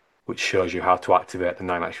 which shows you how to activate the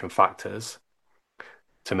 9 action factors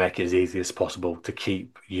to make it as easy as possible to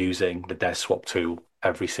keep using the DES swap tool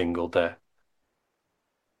every single day.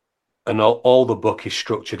 And all the book is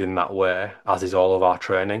structured in that way, as is all of our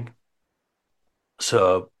training.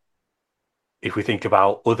 So if we think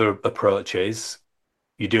about other approaches,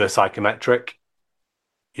 you do a psychometric,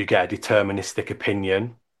 you get a deterministic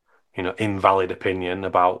opinion, invalid opinion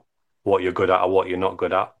about what you're good at or what you're not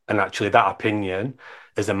good at. And actually, that opinion,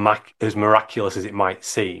 as miraculous as it might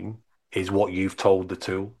seem, is what you've told the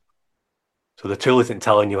tool. So the tool isn't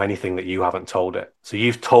telling you anything that you haven't told it. So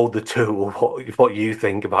you've told the tool what you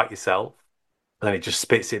think about yourself, and then it just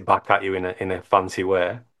spits it back at you in a fancy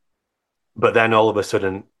way. But then all of a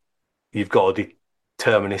sudden, you've got a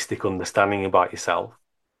deterministic understanding about yourself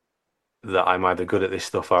that I'm either good at this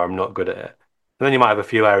stuff or I'm not good at it. And then you might have a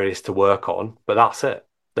few areas to work on, but that's it.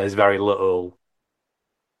 There's very little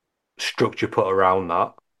structure put around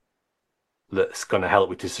that's going to help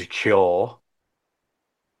you to secure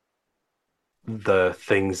the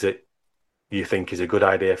things that you think is a good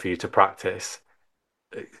idea for you to practice.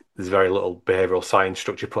 There's very little behavioral science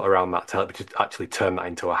structure put around that to help you to actually turn that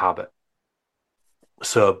into a habit.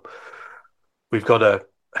 So we've got to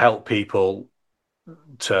help people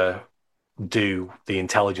to do the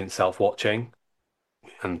intelligent self-watching,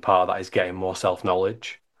 and part of that is getting more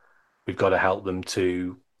self-knowledge. We've got to help them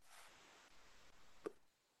to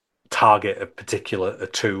target a particular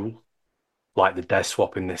tool, like the DES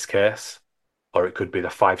swap in this case, or it could be the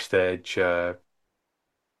five-stage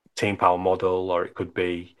team power model, or it could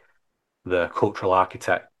be the cultural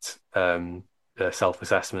architect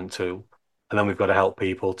self-assessment tool. And then we've got to help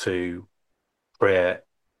people to create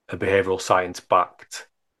a behavioral science-backed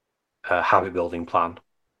habit building plan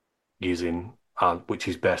using which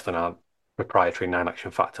is based on our proprietary 9 action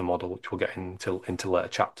factor model, which we'll get into later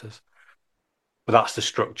chapters. But that's the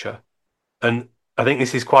structure, and I think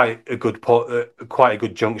this is quite a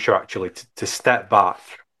good juncture actually to step back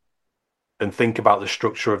and think about the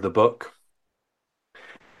structure of the book,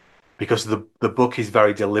 because the book is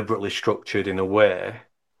very deliberately structured in a way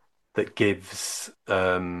that gives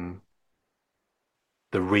the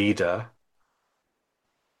reader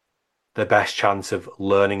the best chance of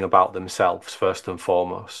learning about themselves first and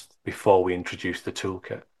foremost before we introduce the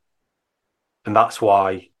toolkit. And that's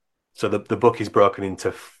why, so the book is broken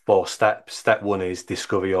into 4 steps. Step 1 is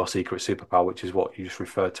discover your secret superpower, which is what you just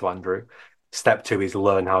referred to, Andrew. Step 2 is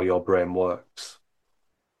learn how your brain works.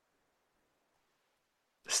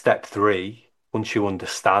 Step 3, once you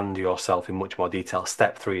understand yourself in much more detail,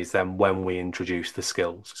 step 3 is then when we introduce the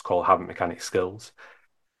skills. It's called habit mechanics skills.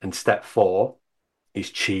 And step 4 is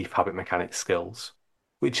chief habit mechanics skills,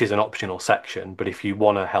 which is an optional section. But if you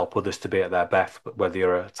want to help others to be at their best, whether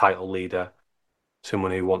you're a title leader,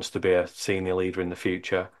 someone who wants to be a senior leader in the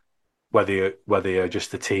future, whether you're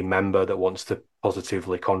just a team member that wants to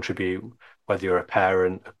positively contribute, whether you're a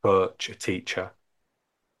parent, a coach, a teacher,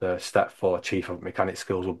 the step 4 chief habit mechanics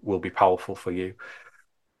skills will be powerful for you.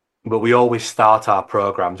 But we always start our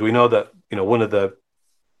programs. We know that one of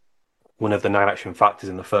the 9 action factors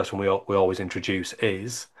in the first one we always introduce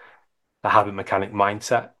is the habit mechanic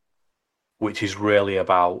mindset, which is really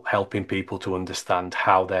about helping people to understand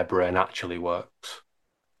how their brain actually works,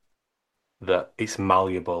 that it's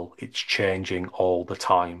malleable, it's changing all the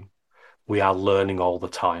time. We are learning all the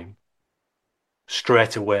time.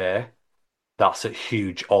 Straight away, that's at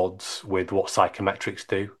huge odds with what psychometrics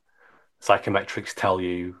do. Psychometrics tell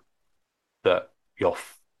you that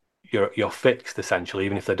you're fixed essentially,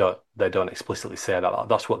 even if they don't explicitly say that.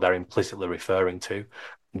 That's what they're implicitly referring to.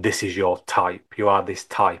 This is your type. You are this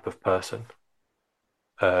type of person.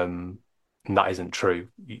 And that isn't true.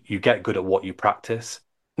 You get good at what you practice.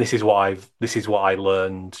 This is what I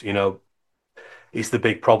learned. It's the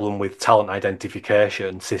big problem with talent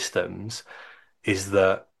identification systems is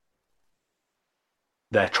that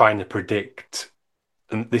they're trying to predict,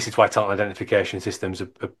 and this is why talent identification systems are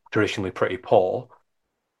traditionally pretty poor,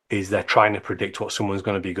 is they're trying to predict what someone's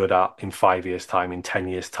going to be good at in 5 years' time, in 10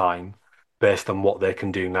 years' time, based on what they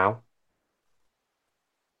can do now.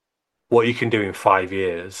 What you can do in 5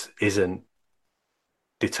 years isn't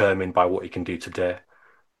determined by what you can do today.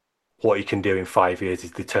 What you can do in 5 years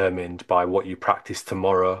is determined by what you practice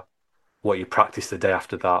tomorrow, what you practice the day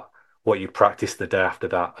after that, what you practice the day after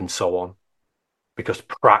that, and so on. Because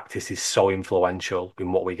practice is so influential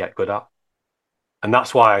in what we get good at. And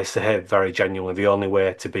that's why I say very genuinely, the only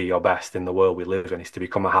way to be your best in the world we live in is to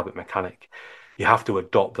become a habit mechanic. You have to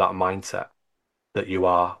adopt that mindset that you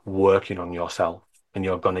are working on yourself and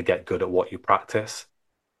you're going to get good at what you practice.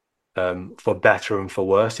 For better and for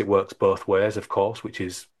worse, it works both ways, of course, which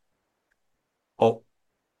is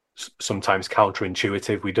sometimes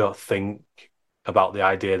counterintuitive. We don't think about the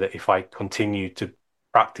idea that if I continue to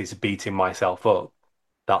practice beating myself up,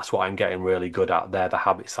 that's what I'm getting really good at. They're the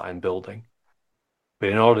habits that I'm building. But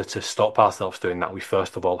in order to stop ourselves doing that, we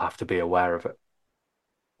first of all have to be aware of it.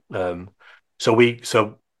 So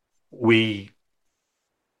we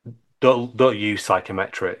don't use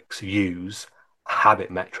psychometrics, use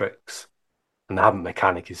habit metrics. And the habit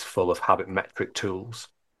mechanic is full of habit metric tools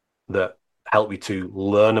that help you to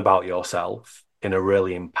learn about yourself in a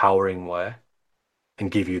really empowering way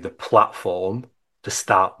and give you the platform to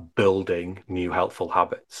start building new helpful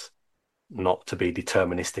habits, not to be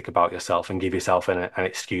deterministic about yourself and give yourself an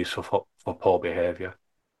excuse for poor behavior.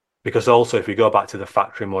 Because also, if we go back to the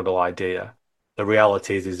factory model idea, the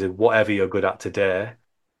reality is that whatever you're good at today,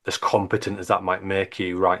 as competent as that might make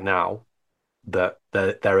you right now, that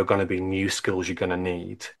there are going to be new skills you're going to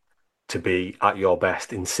need to be at your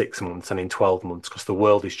best in 6 months and in 12 months, because the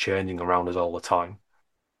world is changing around us all the time.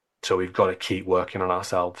 So we've got to keep working on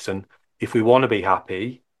ourselves. And if we want to be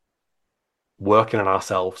happy, working on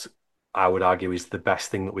ourselves, I would argue, is the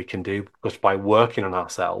best thing that we can do, because by working on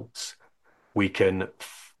ourselves, we can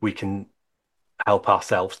help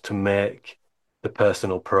ourselves to make the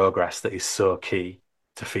personal progress that is so key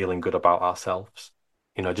to feeling good about ourselves.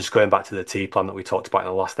 Just going back to the T plan that we talked about in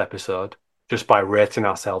the last episode, just by rating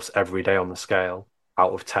ourselves every day on the scale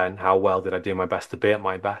out of 10, how well did I do my best to be at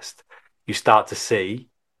my best? You start to see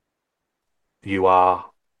you are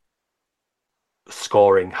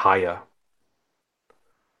scoring higher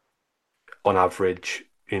on average,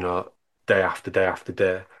 day after day after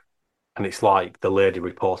day. And it's like the lady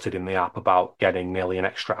reported in the app about getting nearly an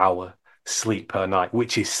extra hour sleep per night,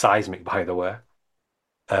 which is seismic, by the way.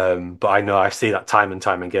 But I know I see that time and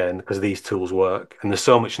time again because these tools work. And there's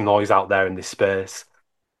so much noise out there in this space,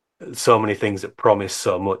 so many things that promise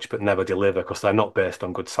so much but never deliver because they're not based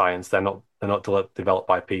on good science. They're not developed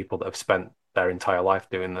by people that have spent their entire life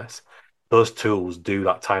doing this. Those tools do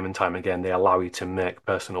that time and time again. They allow you to make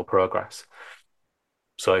personal progress.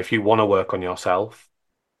 So if you want to work on yourself,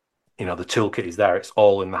 the toolkit is there. It's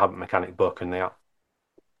all in the Habit Mechanic book and the app.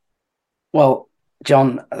 Well,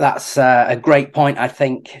 John, that's a great point, I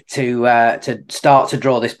think, to start to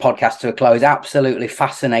draw this podcast to a close. Absolutely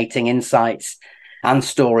fascinating insights and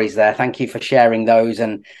stories there. Thank you for sharing those.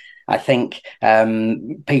 And I think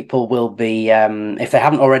people will be, if they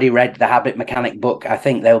haven't already read the Habit Mechanic book, I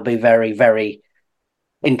think they'll be very, very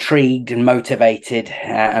intrigued and motivated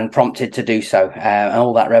and prompted to do so. And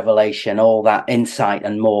all that revelation, all that insight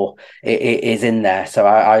and more is in there. So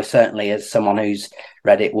I certainly, as someone who's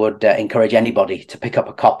read it, would encourage anybody to pick up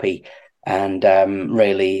a copy and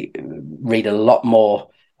really read a lot more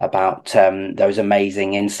about those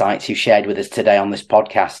amazing insights you shared with us today on this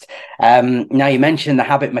podcast. Now, you mentioned the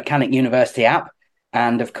Habit Mechanic University app.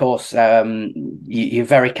 And of course, you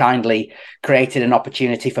very kindly created an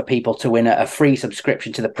opportunity for people to win a free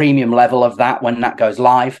subscription to the premium level of that when that goes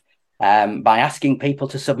live, by asking people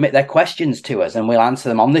to submit their questions to us, and we'll answer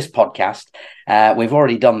them on this podcast. We've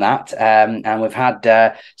already done that, and we've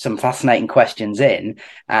had some fascinating questions in.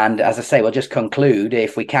 And as I say, we'll just conclude,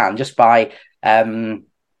 if we can, just by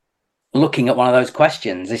looking at one of those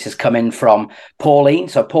questions. This has come in from Pauline.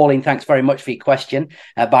 So Pauline, thanks very much for your question.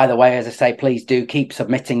 By the way, as I say, please do keep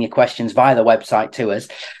submitting your questions via the website to us.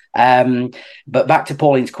 But back to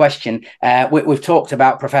Pauline's question, we've talked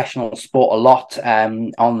about professional sport a lot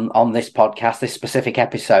on this podcast, this specific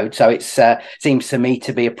episode. So it seems to me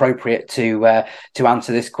to be appropriate to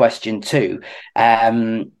answer this question too.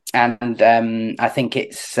 And I think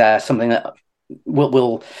it's something that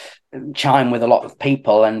will chime with a lot of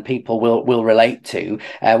people, and people will relate to.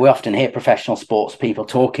 We often hear professional sports people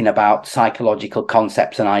talking about psychological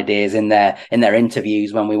concepts and ideas in their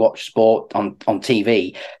interviews when we watch sport on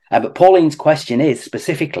TV. But Pauline's question is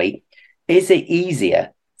specifically, is it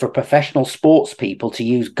easier for professional sports people to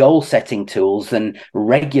use goal setting tools than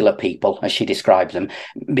regular people, as she describes them?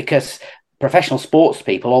 Because professional sports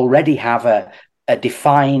people already have a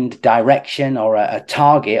defined direction or a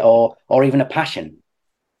target or even a passion.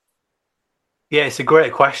 Yeah, it's a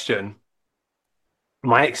great question.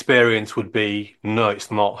 My experience would be, no, it's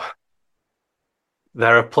not.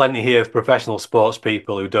 There are plenty here of professional sports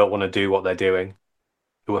people who don't want to do what they're doing,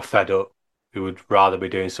 who are fed up, who would rather be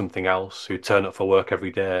doing something else, who turn up for work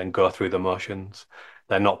every day and go through the motions.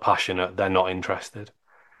 They're not passionate, they're not interested.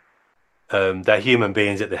 They're human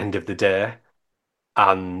beings at the end of the day,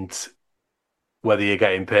 and whether you're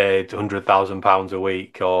getting paid £100,000 a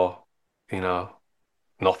week or,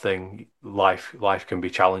 nothing, life can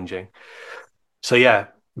be challenging. So yeah,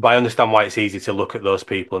 but I understand why it's easy to look at those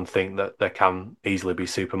people and think that they can easily be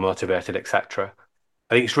super motivated, etc.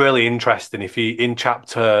 I think it's really interesting if you, in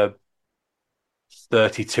chapter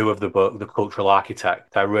 32 of the book, The Cultural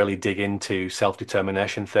Architect, I really dig into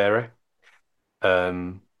self-determination theory,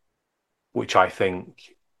 which I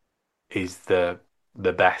think is the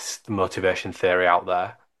best motivation theory out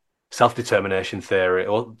there. Self-determination theory,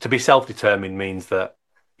 or to be self-determined, means that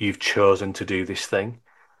you've chosen to do this thing.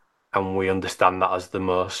 And we understand that as the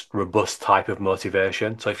most robust type of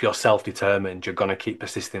motivation. So if you're self-determined, you're going to keep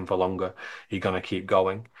persisting for longer. You're going to keep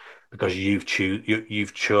going because you've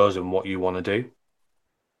chosen what you want to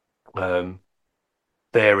do.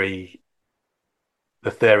 Theory,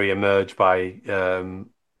 the theory emerged by the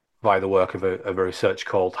work of a researcher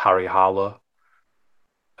called Harry Harlow,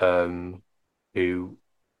 who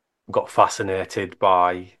got fascinated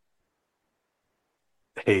by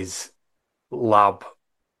his lab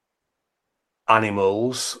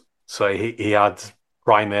animals. So he had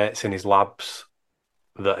primates in his labs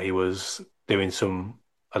that he was doing some,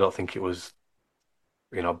 I don't think it was,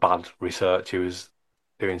 bad research. He was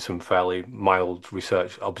doing some fairly mild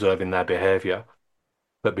research, observing their behavior.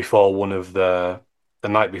 But before the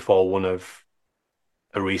night before one of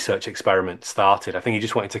a research experiment started, I think he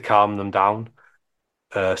just wanted to calm them down.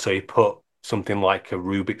 So he put something like a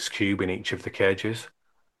Rubik's Cube in each of the cages.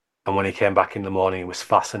 And when he came back in the morning, he was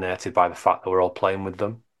fascinated by the fact that we're all playing with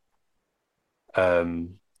them.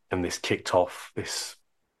 And this kicked off this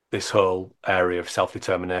whole area of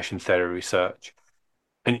self-determination theory research.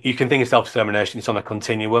 And you can think of self-determination, it's on a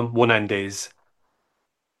continuum. One end is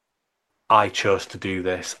I chose to do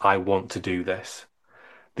this, I want to do this.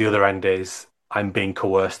 The other end is I'm being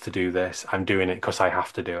coerced to do this, I'm doing it because I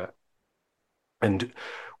have to do it. And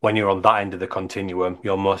when you're on that end of the continuum,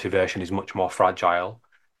 your motivation is much more fragile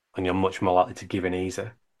and you're much more likely to give in easy.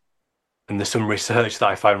 And there's some research that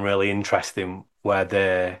I found really interesting where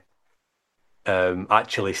they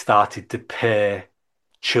actually started to pay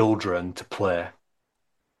children to play.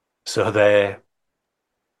 So they,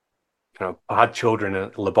 had children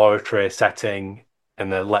in a laboratory setting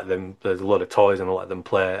and they let them, there's a lot of toys and they let them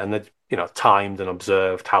play and they, timed and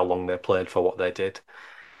observed how long they played for what they did.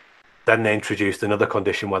 Then they introduced another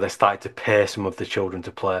condition where they started to pay some of the children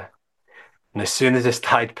to play. And as soon as they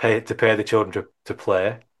started to pay the children to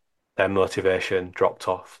play, their motivation dropped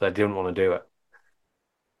off. They didn't want to do it.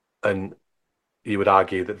 And you would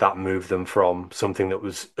argue that that moved them from something that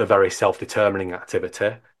was a very self-determining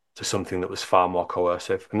activity to something that was far more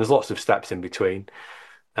coercive. And there's lots of steps in between.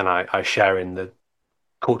 And I share in the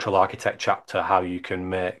cultural architect chapter how you can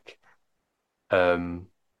make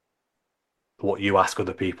what you ask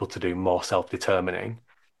other people to do more self-determining.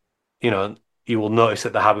 You will notice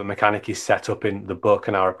that the habit mechanic is set up in the book,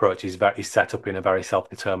 and our approach is set up in a very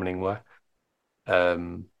self-determining way. I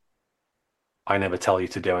never tell you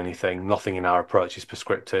to do anything. Nothing in our approach is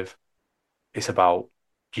prescriptive. It's about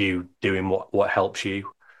you doing what helps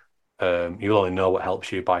you. You'll only know what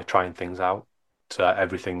helps you by trying things out. So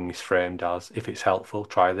everything is framed as if it's helpful,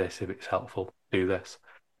 try this. If it's helpful, do this.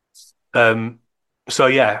 Um, so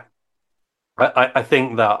yeah, I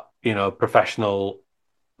think that,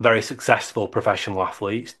 very successful professional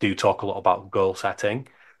athletes do talk a lot about goal setting.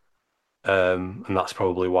 And that's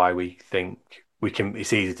probably why we think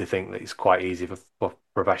it's easy to think that it's quite easy for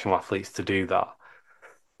professional athletes to do that.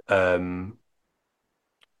 Um,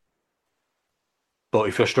 but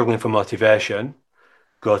if you're struggling for motivation,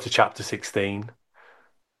 go to chapter 16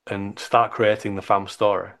 and start creating the FAM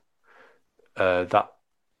story.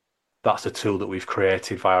 That's a tool that we've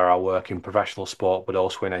created via our work in professional sport, but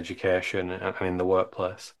also in education and in the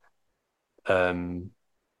workplace. Um,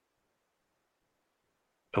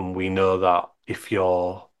 and we know that if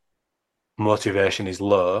your motivation is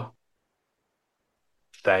low,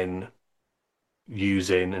 then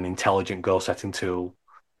using an intelligent goal setting tool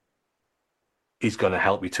is going to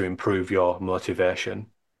help you to improve your motivation.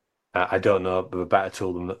 I don't know of a better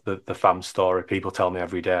tool than the FAM story. People tell me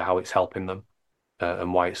every day how it's helping them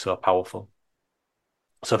and why it's so powerful.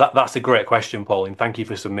 So that's a great question, Pauline. Thank you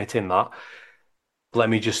for submitting that. Let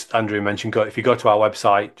me just, Andrew mentioned, if you go to our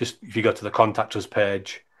website, just if you go to the contact us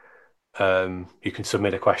page, you can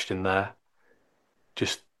submit a question there.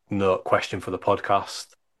 Just note question for the podcast,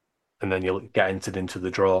 and then you'll get entered into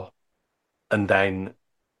the draw. And then,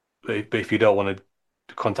 if you don't want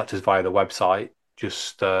to contact us via the website,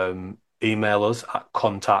 just email us at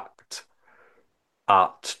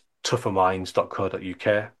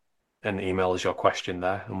contact@tougherminds.co.uk and email us your question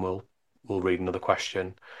there, and we'll read another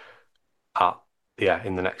question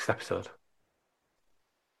in the next episode.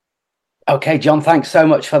 Okay, John, thanks so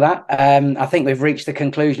much for that. I think we've reached the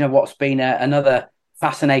conclusion of what's been another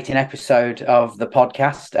fascinating episode of the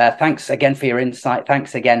podcast. Thanks again for your insight.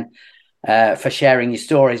 Thanks again for sharing your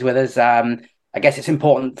stories with us. I guess it's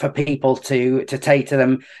important for people to take to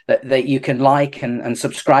them that you can like and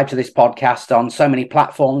subscribe to this podcast on so many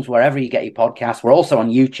platforms, wherever you get your podcasts. We're also on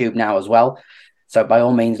YouTube now as well. So by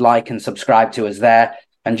all means, like and subscribe to us there.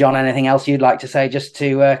 And John, anything else you'd like to say just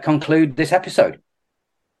to conclude this episode?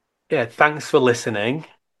 Yeah, thanks for listening.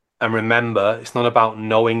 And remember, it's not about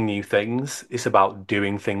knowing new things, it's about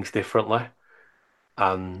doing things differently.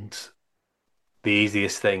 And the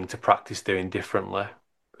easiest thing to practice doing differently,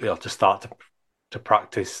 to start to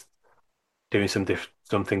practice doing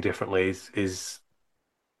something differently is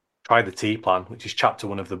try the T plan, which is chapter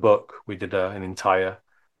 1 of the book. We did an entire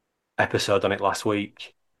episode on it last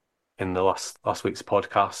week in the last week's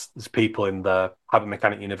podcast. There's people in the Habit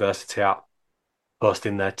Mechanic University app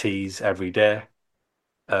posting their T's every day.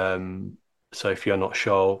 So if you're not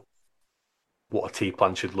sure what a T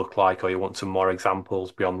plan should look like, or you want some more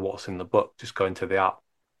examples beyond what's in the book, just go into the app.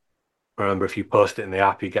 Remember, if you post it in the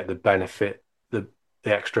app, you get the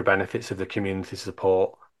extra benefits of the community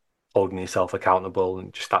support, holding yourself accountable,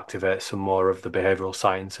 and just activate some more of the behavioral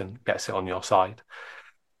science and gets it on your side.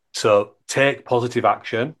 So take positive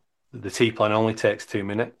action. The T plan only takes 2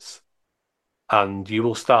 minutes, and you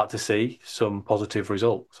will start to see some positive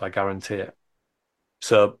results. I guarantee it.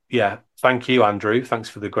 So, yeah, thank you, Andrew. Thanks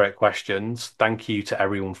for the great questions. Thank you to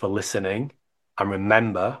everyone for listening. And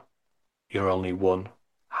remember, you're only one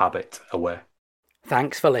habit away.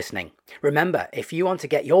 Thanks for listening. Remember, if you want to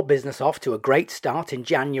get your business off to a great start in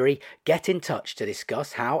January, get in touch to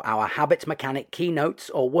discuss how our Habit Mechanic keynotes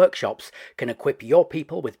or workshops can equip your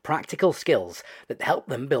people with practical skills that help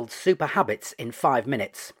them build super habits in 5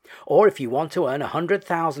 minutes. Or if you want to earn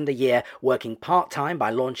 $100,000 a year working part-time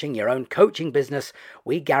by launching your own coaching business,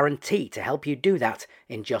 we guarantee to help you do that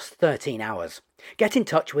in just 13 hours. Get in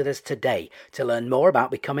touch with us today to learn more about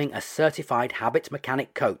becoming a certified habit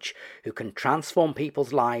mechanic coach who can transform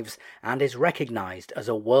people's lives and is recognized as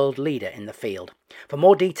a world leader in the field. For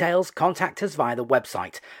more details, contact us via the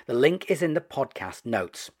website. The link is in the podcast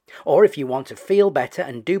notes. Or if you want to feel better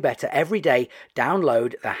and do better every day,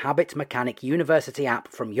 download the Habit Mechanic University app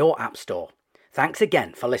from your app store. Thanks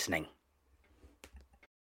again for listening.